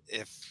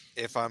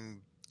if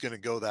I'm gonna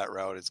go that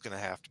route, it's gonna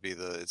have to be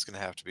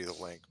the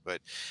link.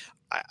 But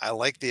I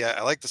like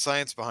the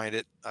science behind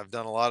it. I've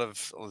done a lot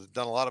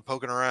of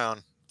poking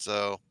around.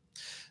 So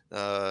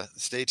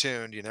stay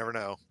tuned. You never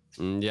know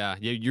Yeah,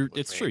 with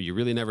it's me. true. You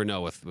really never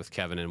know with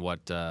Kevin and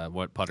what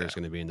putter is Yeah.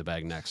 going to be in the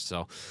bag next.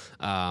 So,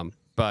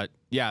 but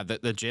yeah,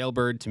 the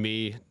Jailbird, to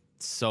me,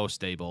 so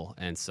stable,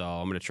 and so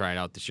I'm going to try it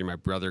out this year. My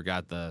brother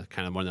got the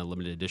kind of one of the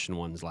limited edition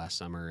ones last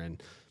summer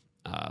and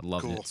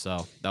loved Cool. it.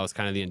 So that was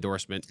kind of the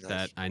endorsement that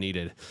Nice. I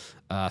needed.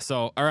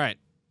 So all right,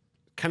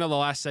 kind of the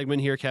last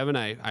segment here, Kevin.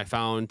 I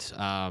found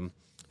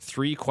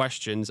 3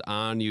 questions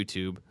on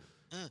YouTube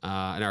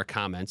Mm, in our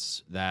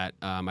comments that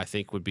I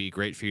think would be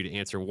great for you to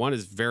answer. One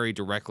is very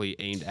directly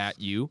aimed at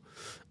you,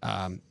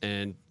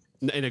 and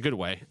in a good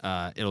way.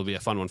 It'll be a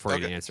fun one for you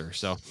okay. to answer.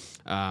 So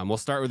we'll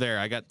start with there.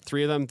 I got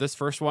 3 of them. This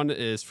first one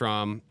is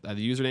from the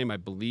username, I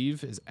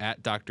believe, is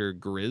at Dr.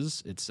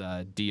 Grizz. It's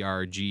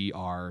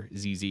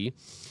DRGRZZ.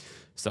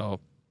 So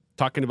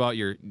talking about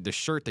the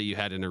shirt that you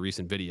had in a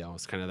recent video.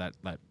 It's kind of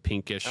that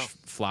pinkish, Oh.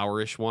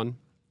 flowerish one.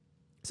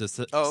 So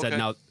it Oh, said,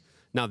 okay.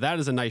 now that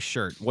is a nice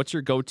shirt. What's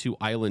your go-to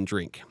island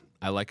drink?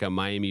 I like a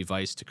Miami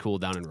Vice to cool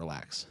down and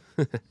relax.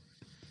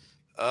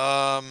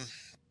 Um.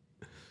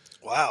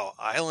 Wow.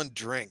 Island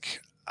drink.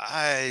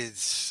 I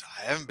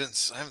haven't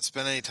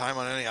spent any time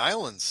on any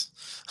islands.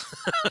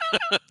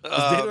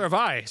 Neither um, have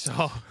I.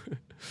 So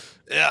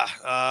yeah.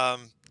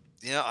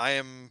 I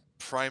am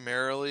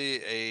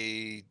primarily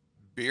a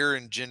beer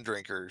and gin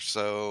drinker,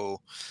 so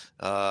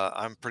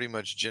I'm pretty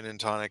much gin and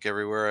tonic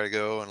everywhere I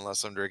go,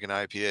 unless I'm drinking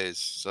IPAs.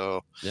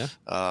 So, yeah,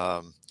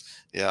 um,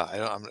 yeah,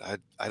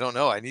 I don't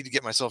know. I need to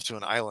get myself to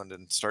an island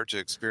and start to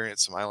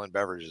experience some island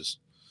beverages.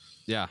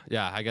 yeah.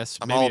 I guess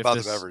I'm maybe all if about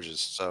the this, beverages.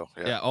 So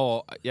yeah, yeah.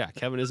 Oh, yeah.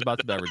 Kevin is about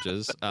the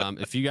beverages.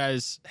 If you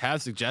guys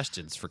have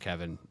suggestions for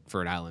Kevin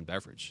for an island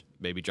beverage,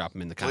 maybe drop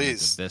them in the comments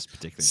please of this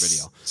particular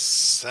video.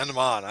 send them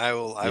on.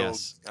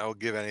 Yes, I will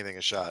give anything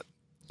a shot.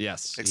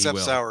 yes, he Except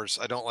will. sours.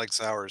 I don't like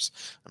sours.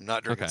 I'm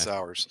not drinking Okay,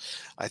 sours.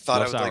 I thought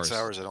no I would like sours.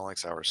 sours. I don't like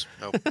sours.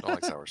 Nope, don't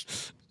like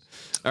sours.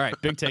 All right,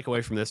 big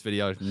takeaway from this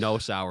video: no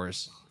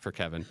sours for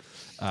Kevin.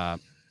 All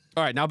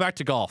right, now back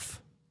to golf.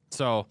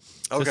 So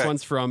this Okay.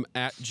 one's from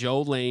at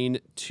Joe Lane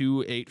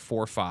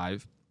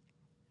 2845.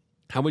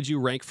 How would you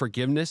rank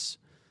forgiveness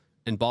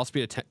and ball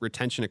speed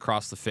retention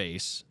across the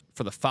face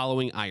for the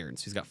following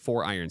irons. He's got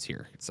 4 irons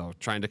here. So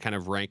trying to kind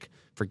of rank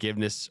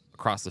forgiveness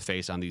across the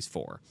face on these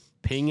 4.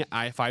 Ping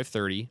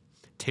I-530,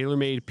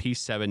 TaylorMade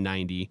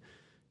P790,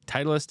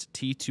 Titleist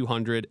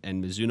T200,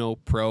 and Mizuno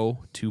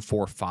Pro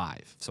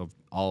 245. So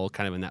all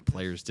kind of in that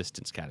player's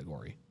distance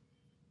category.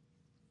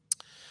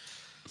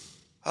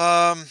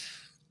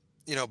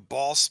 You know,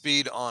 ball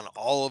speed on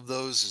all of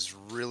those is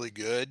really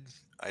good.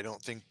 I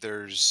don't think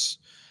there's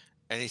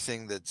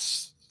anything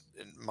that's,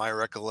 in my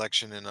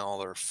recollection, in all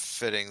their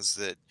fittings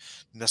that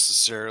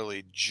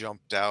necessarily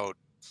jumped out.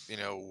 You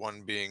know,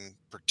 one being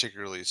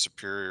particularly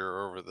superior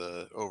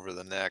over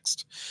the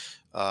next.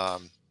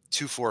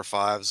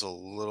 245 is a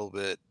little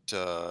bit.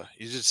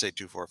 You did say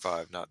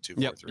 245, not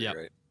 243, Yep.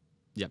 right?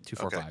 Yep.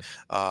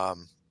 245.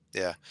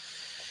 Okay.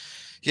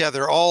 Yeah.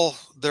 They're all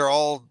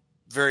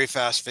very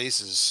fast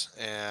faces,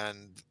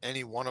 and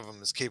any one of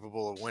them is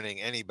capable of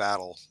winning any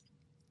battle.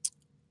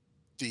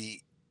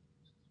 The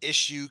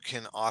issue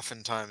can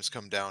oftentimes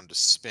come down to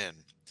spin,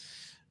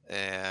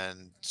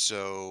 and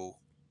so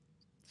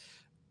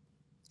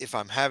if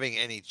I'm having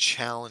any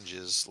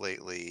challenges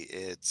lately,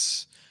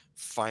 it's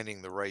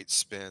finding the right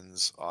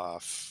spins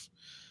off.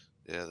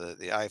 Yeah,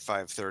 the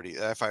I-530.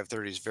 The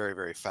I-530 is very,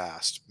 very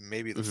fast.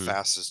 Maybe the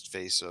fastest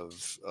face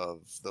of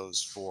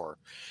those 4.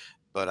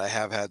 But I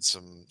have had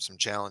some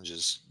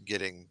challenges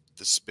getting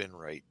the spin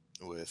right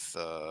with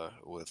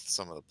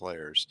some of the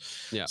players.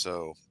 Yeah.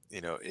 So,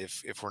 you know,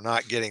 if we're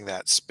not getting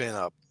that spin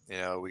up, you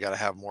know, we got to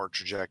have more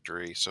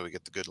trajectory so we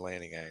get the good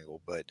landing angle.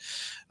 But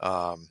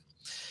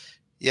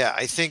yeah,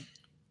 I think,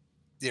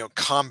 you know,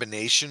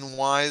 combination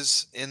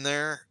wise in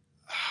there,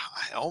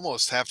 I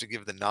almost have to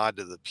give the nod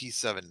to the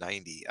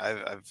P790.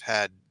 I've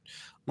had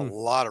a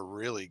lot of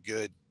really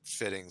good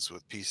fittings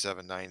with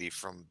P790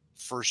 from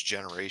first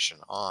generation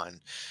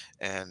on,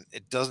 and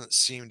it doesn't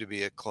seem to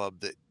be a club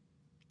that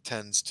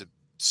tends to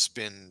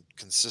spin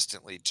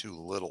consistently too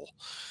little.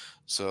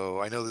 So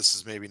I know this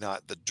is maybe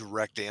not the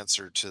direct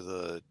answer to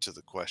the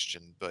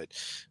question, but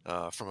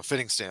from a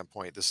fitting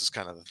standpoint, this is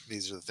kind of,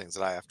 these are the things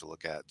that I have to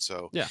look at.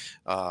 So yeah,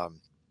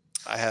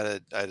 I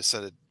had a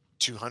set of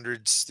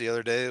 200s the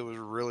other day. It was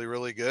really,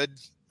 really good.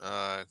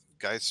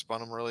 Guys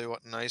spun them really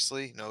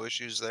nicely. No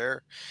issues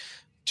there.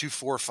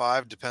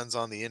 245 depends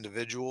on the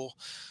individual.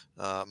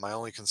 My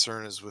only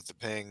concern is with the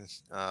ping.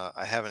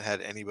 I haven't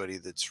had anybody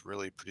that's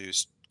really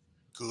produced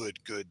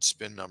good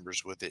spin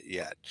numbers with it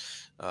yet.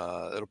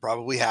 It'll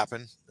probably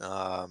happen,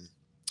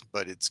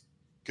 but it's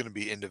going to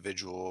be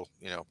individual.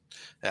 You know,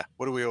 yeah.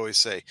 What do we always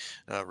say?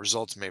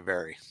 Results may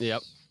vary.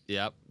 Yep.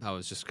 I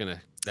was just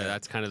gonna. Yeah.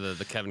 That's kind of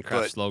the Kevin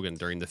Kraft slogan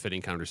during the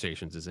fitting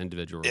conversations: is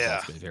individual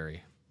results may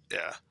vary.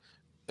 Yeah.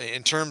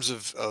 In terms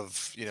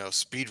of you know,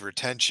 speed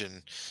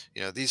retention,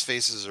 you know, these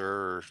faces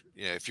are,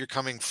 you know, if you're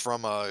coming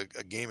from a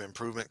game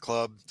improvement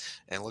club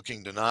and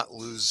looking to not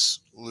lose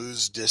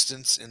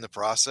distance in the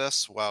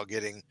process while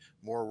getting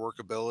more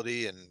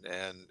workability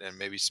and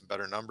maybe some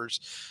better numbers,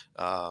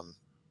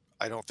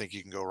 I don't think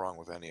you can go wrong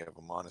with any of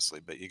them,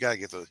 honestly. But you got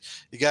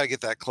to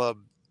get that club,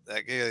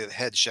 that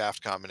head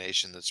shaft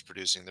combination that's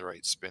producing the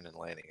right spin and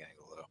landing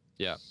angle, though.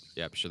 Yeah,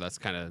 sure. That's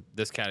kind of,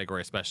 this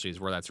category especially is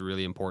where that's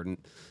really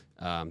important.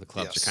 The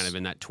clubs are kind of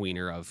in that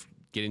tweener of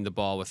getting the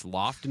ball with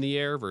loft in the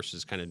air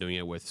versus kind of doing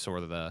it with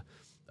sort of the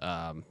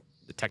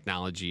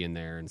technology in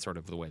there and sort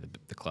of the way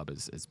the club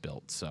is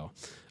built. So,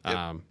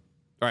 all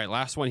right,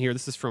 last one here.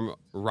 This is from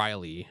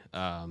Riley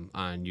on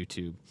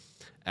YouTube,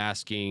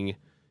 asking,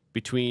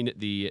 between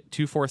the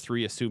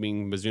 243,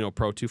 assuming Mizuno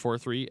Pro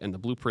 243, and the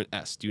Blueprint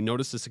S, do you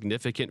notice a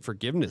significant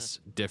forgiveness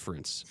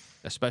difference,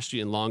 especially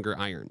in longer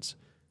irons?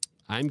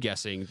 I'm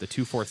guessing the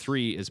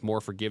 243 is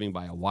more forgiving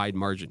by a wide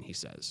margin, he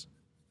says.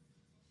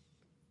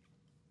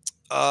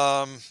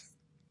 That's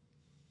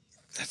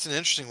an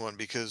interesting one,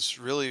 because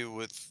really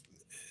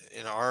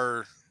in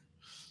our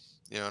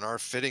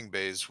fitting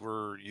bays,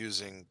 we're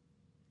using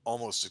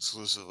almost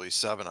exclusively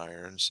 7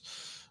 irons,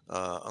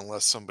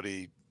 unless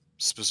somebody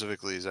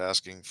specifically is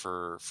asking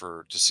to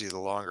see the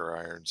longer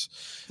irons.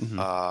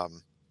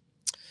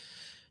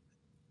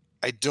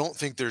 I don't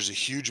think there's a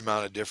huge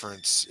amount of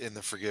difference in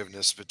the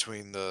forgiveness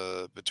between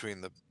the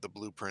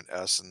Blueprint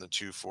S and the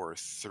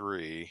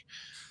 243.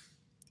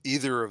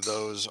 Either of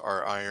those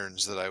are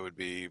irons that I would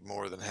be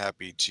more than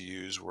happy to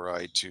use were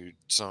I to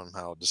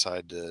somehow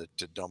decide to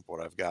dump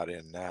what I've got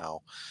in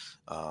now.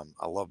 I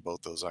love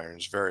both those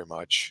irons very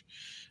much.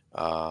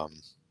 I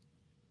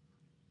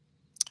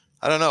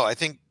don't know. I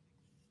think,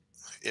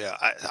 yeah,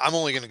 I'm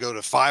only going to go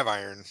to 5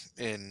 iron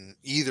in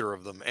either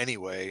of them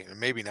anyway, and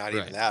maybe not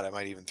even that. I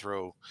might even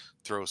throw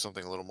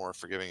something a little more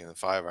forgiving in the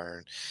 5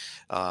 iron.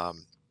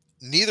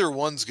 Neither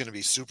one's going to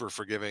be super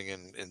forgiving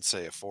in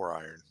say a 4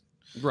 iron.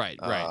 Right.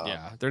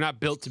 Yeah, they're not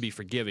built to be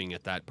forgiving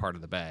at that part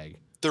of the bag.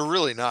 They're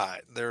really not.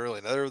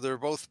 They're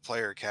both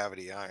player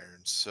cavity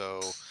irons.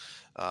 So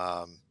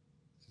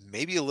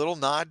maybe a little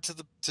nod to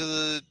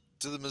the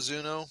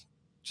Mizuno,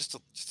 just a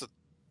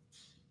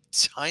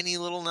tiny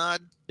little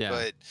nod. Yeah.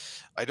 But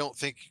I don't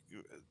think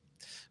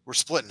we're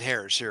splitting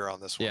hairs here on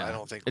this one. Yeah. I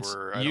don't think it's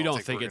we're. You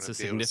don't think it's a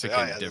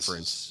significant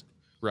difference.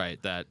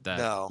 right? That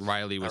No,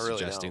 Riley was I really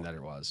suggesting don't. that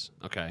it was.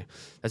 Okay,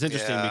 that's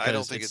interesting Yeah, I don't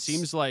because think it it's.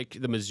 seems like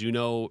the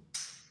Mizuno,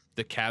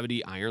 the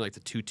cavity iron, like the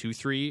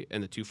 223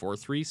 and the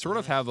 243, sort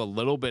of Mhm. have a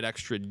little bit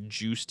extra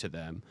juice to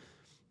them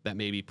that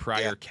maybe Yeah,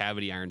 prior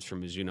cavity irons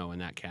from Mizuno in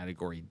that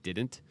category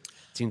didn't.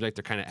 It seems like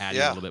they're kind of adding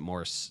a yeah, little bit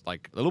more,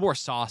 like a little more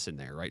sauce in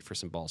there, right, for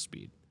some ball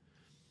speed.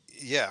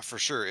 yeah, for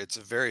sure. It's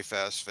a very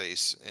fast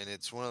face, and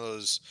it's one of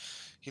those.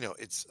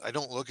 It's. I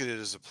don't look at it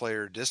as a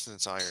player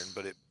distance iron,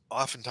 but it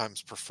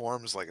oftentimes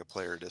performs like a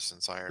player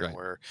distance iron. Right.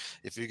 Where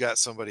if you got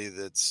somebody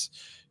that's,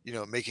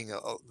 making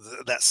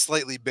that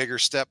slightly bigger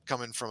step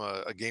coming from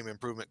a game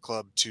improvement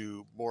club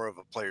to more of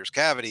a player's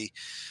cavity,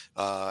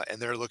 and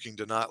they're looking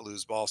to not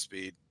lose ball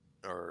speed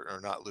or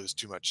not lose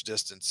too much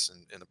distance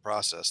in the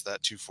process,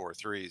 that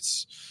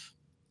 243's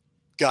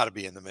got to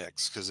be in the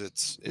mix because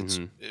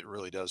Mm-hmm. it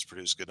really does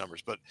produce good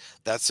numbers. But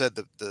that said,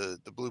 the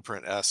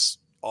Blueprint S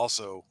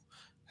also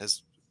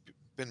has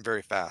been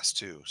very fast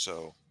too.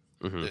 So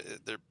Mm-hmm.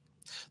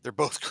 they're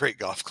both great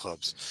golf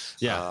clubs.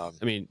 Yeah,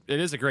 I mean, it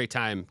is a great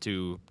time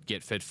to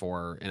get fit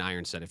for an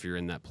iron set if you're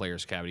in that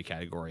player's cavity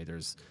category.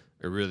 There's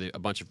a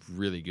bunch of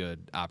really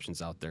good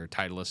options out there.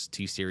 Titleist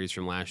T series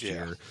from last Yeah.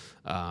 year,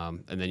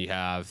 and then you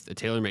have the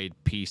TaylorMade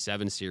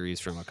P7 series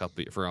from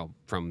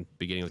from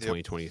beginning of Yep.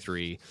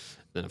 2023.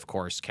 Then of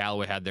course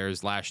Callaway had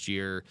theirs last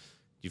year.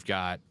 You've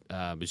got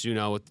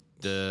Mizuno with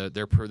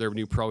their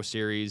new Pro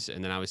series,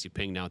 and then obviously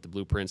Ping now with the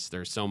Blueprints.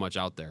 There's so much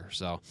out there.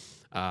 So.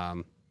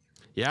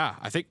 Yeah,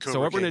 I think so.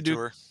 Cobra What we're gonna King do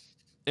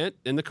Tour.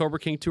 in the Cobra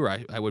King tour,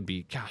 I would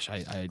be, gosh,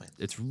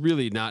 it's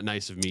really not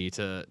nice of me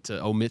to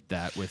omit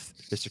that with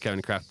Mr.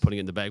 Kevin Kraft putting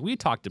it in the bag. We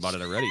talked about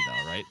it already,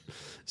 though, right?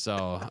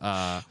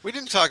 So We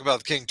didn't talk about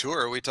the King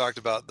Tour. We talked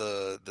about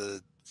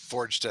the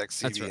Forge Tech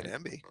that's CB right.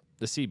 and MB.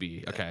 The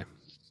CB, okay,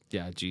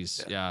 yeah, geez,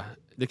 Yeah. yeah.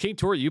 The King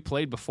Tour you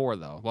played before,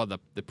 though. Well,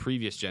 the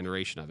previous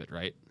generation of it,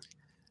 right?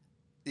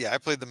 Yeah, I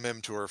played the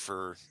MIM Tour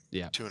for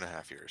Yeah.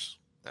 2.5 years.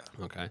 Yeah.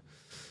 Okay.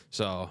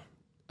 So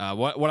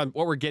what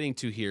we're getting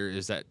to here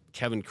is that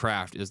Kevin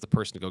Kraft is the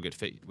person to go get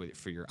fit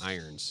for your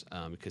irons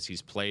because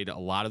he's played a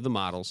lot of the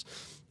models,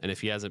 and if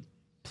he hasn't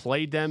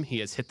played them, he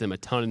has hit them a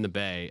ton in the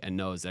bay and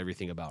knows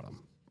everything about them.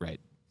 Right.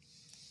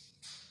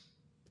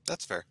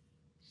 That's fair.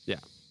 Yeah.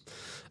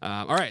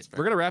 All right,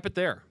 we're gonna wrap it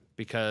there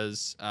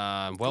because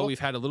Cool. we've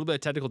had a little bit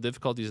of technical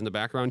difficulties in the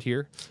background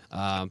here,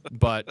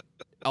 but.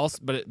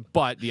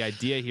 But the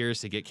idea here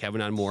is to get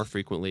Kevin on more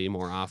frequently,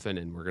 more often,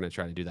 and we're going to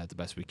try to do that the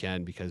best we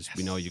can because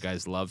we know you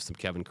guys love some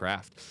Kevin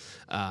Kraft.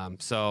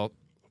 So,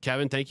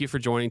 Kevin, thank you for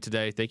joining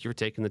today. Thank you for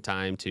taking the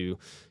time to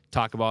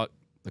talk about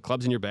the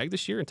clubs in your bag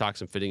this year and talk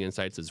some fitting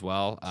insights as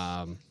well.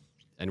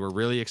 And we're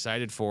really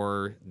excited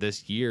for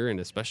this year, and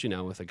especially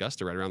now with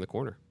Augusta right around the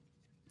corner.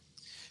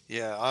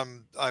 Yeah,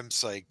 I'm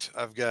psyched.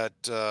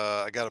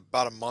 I got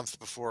about a month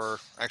before.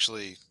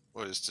 Actually,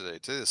 what is today?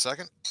 Today the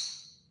 2nd.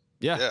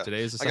 Yeah, today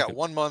is the I got second.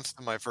 1 month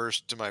to my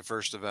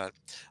first event.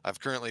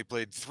 I've currently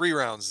played 3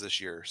 rounds this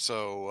year,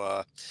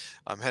 so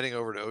I'm heading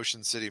over to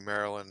Ocean City,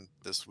 Maryland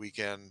this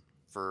weekend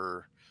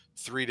for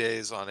 3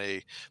 days on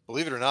a,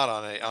 believe it or not,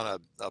 on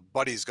a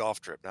buddy's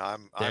golf trip. Now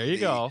There you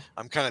go.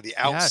 I'm kind of the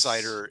Yes.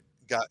 outsider.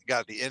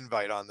 Got the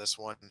invite on this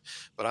one,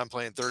 but I'm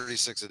playing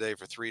 36 a day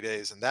for 3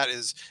 days, and that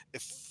is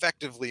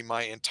effectively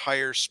my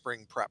entire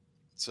spring prep.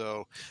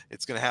 So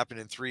it's going to happen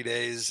in 3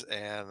 days,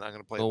 and I'm going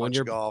to play a Well, when bunch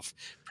you're of golf.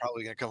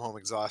 Probably going to come home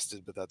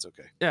exhausted, but that's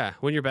okay. Yeah,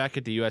 when you're back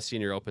at the U.S.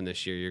 Senior Open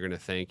this year, you're going to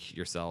thank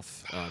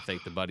yourself,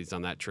 thank the buddies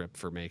on that trip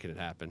for making it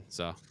happen.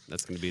 So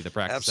that's going to be the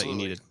practice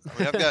Absolutely. that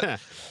you needed. I mean,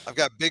 I've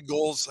got big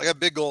goals. I got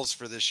big goals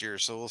for this year,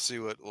 so we'll see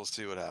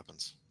what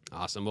happens.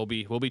 Awesome. We'll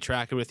be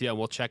tracking with you, and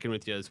we'll check in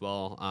with you as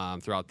well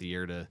throughout the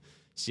year to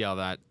see how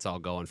that's all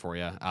going for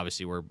you.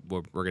 Obviously, we're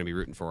going to be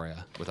rooting for you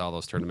with all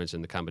those tournaments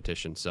in the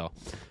competition. So,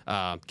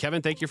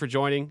 Kevin, thank you for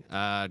joining.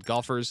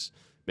 Golfers,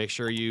 make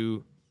sure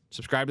you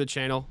subscribe to the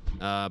channel,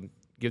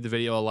 give the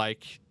video a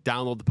like,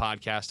 download the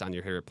podcast on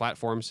your favorite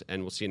platforms,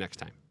 and we'll see you next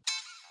time.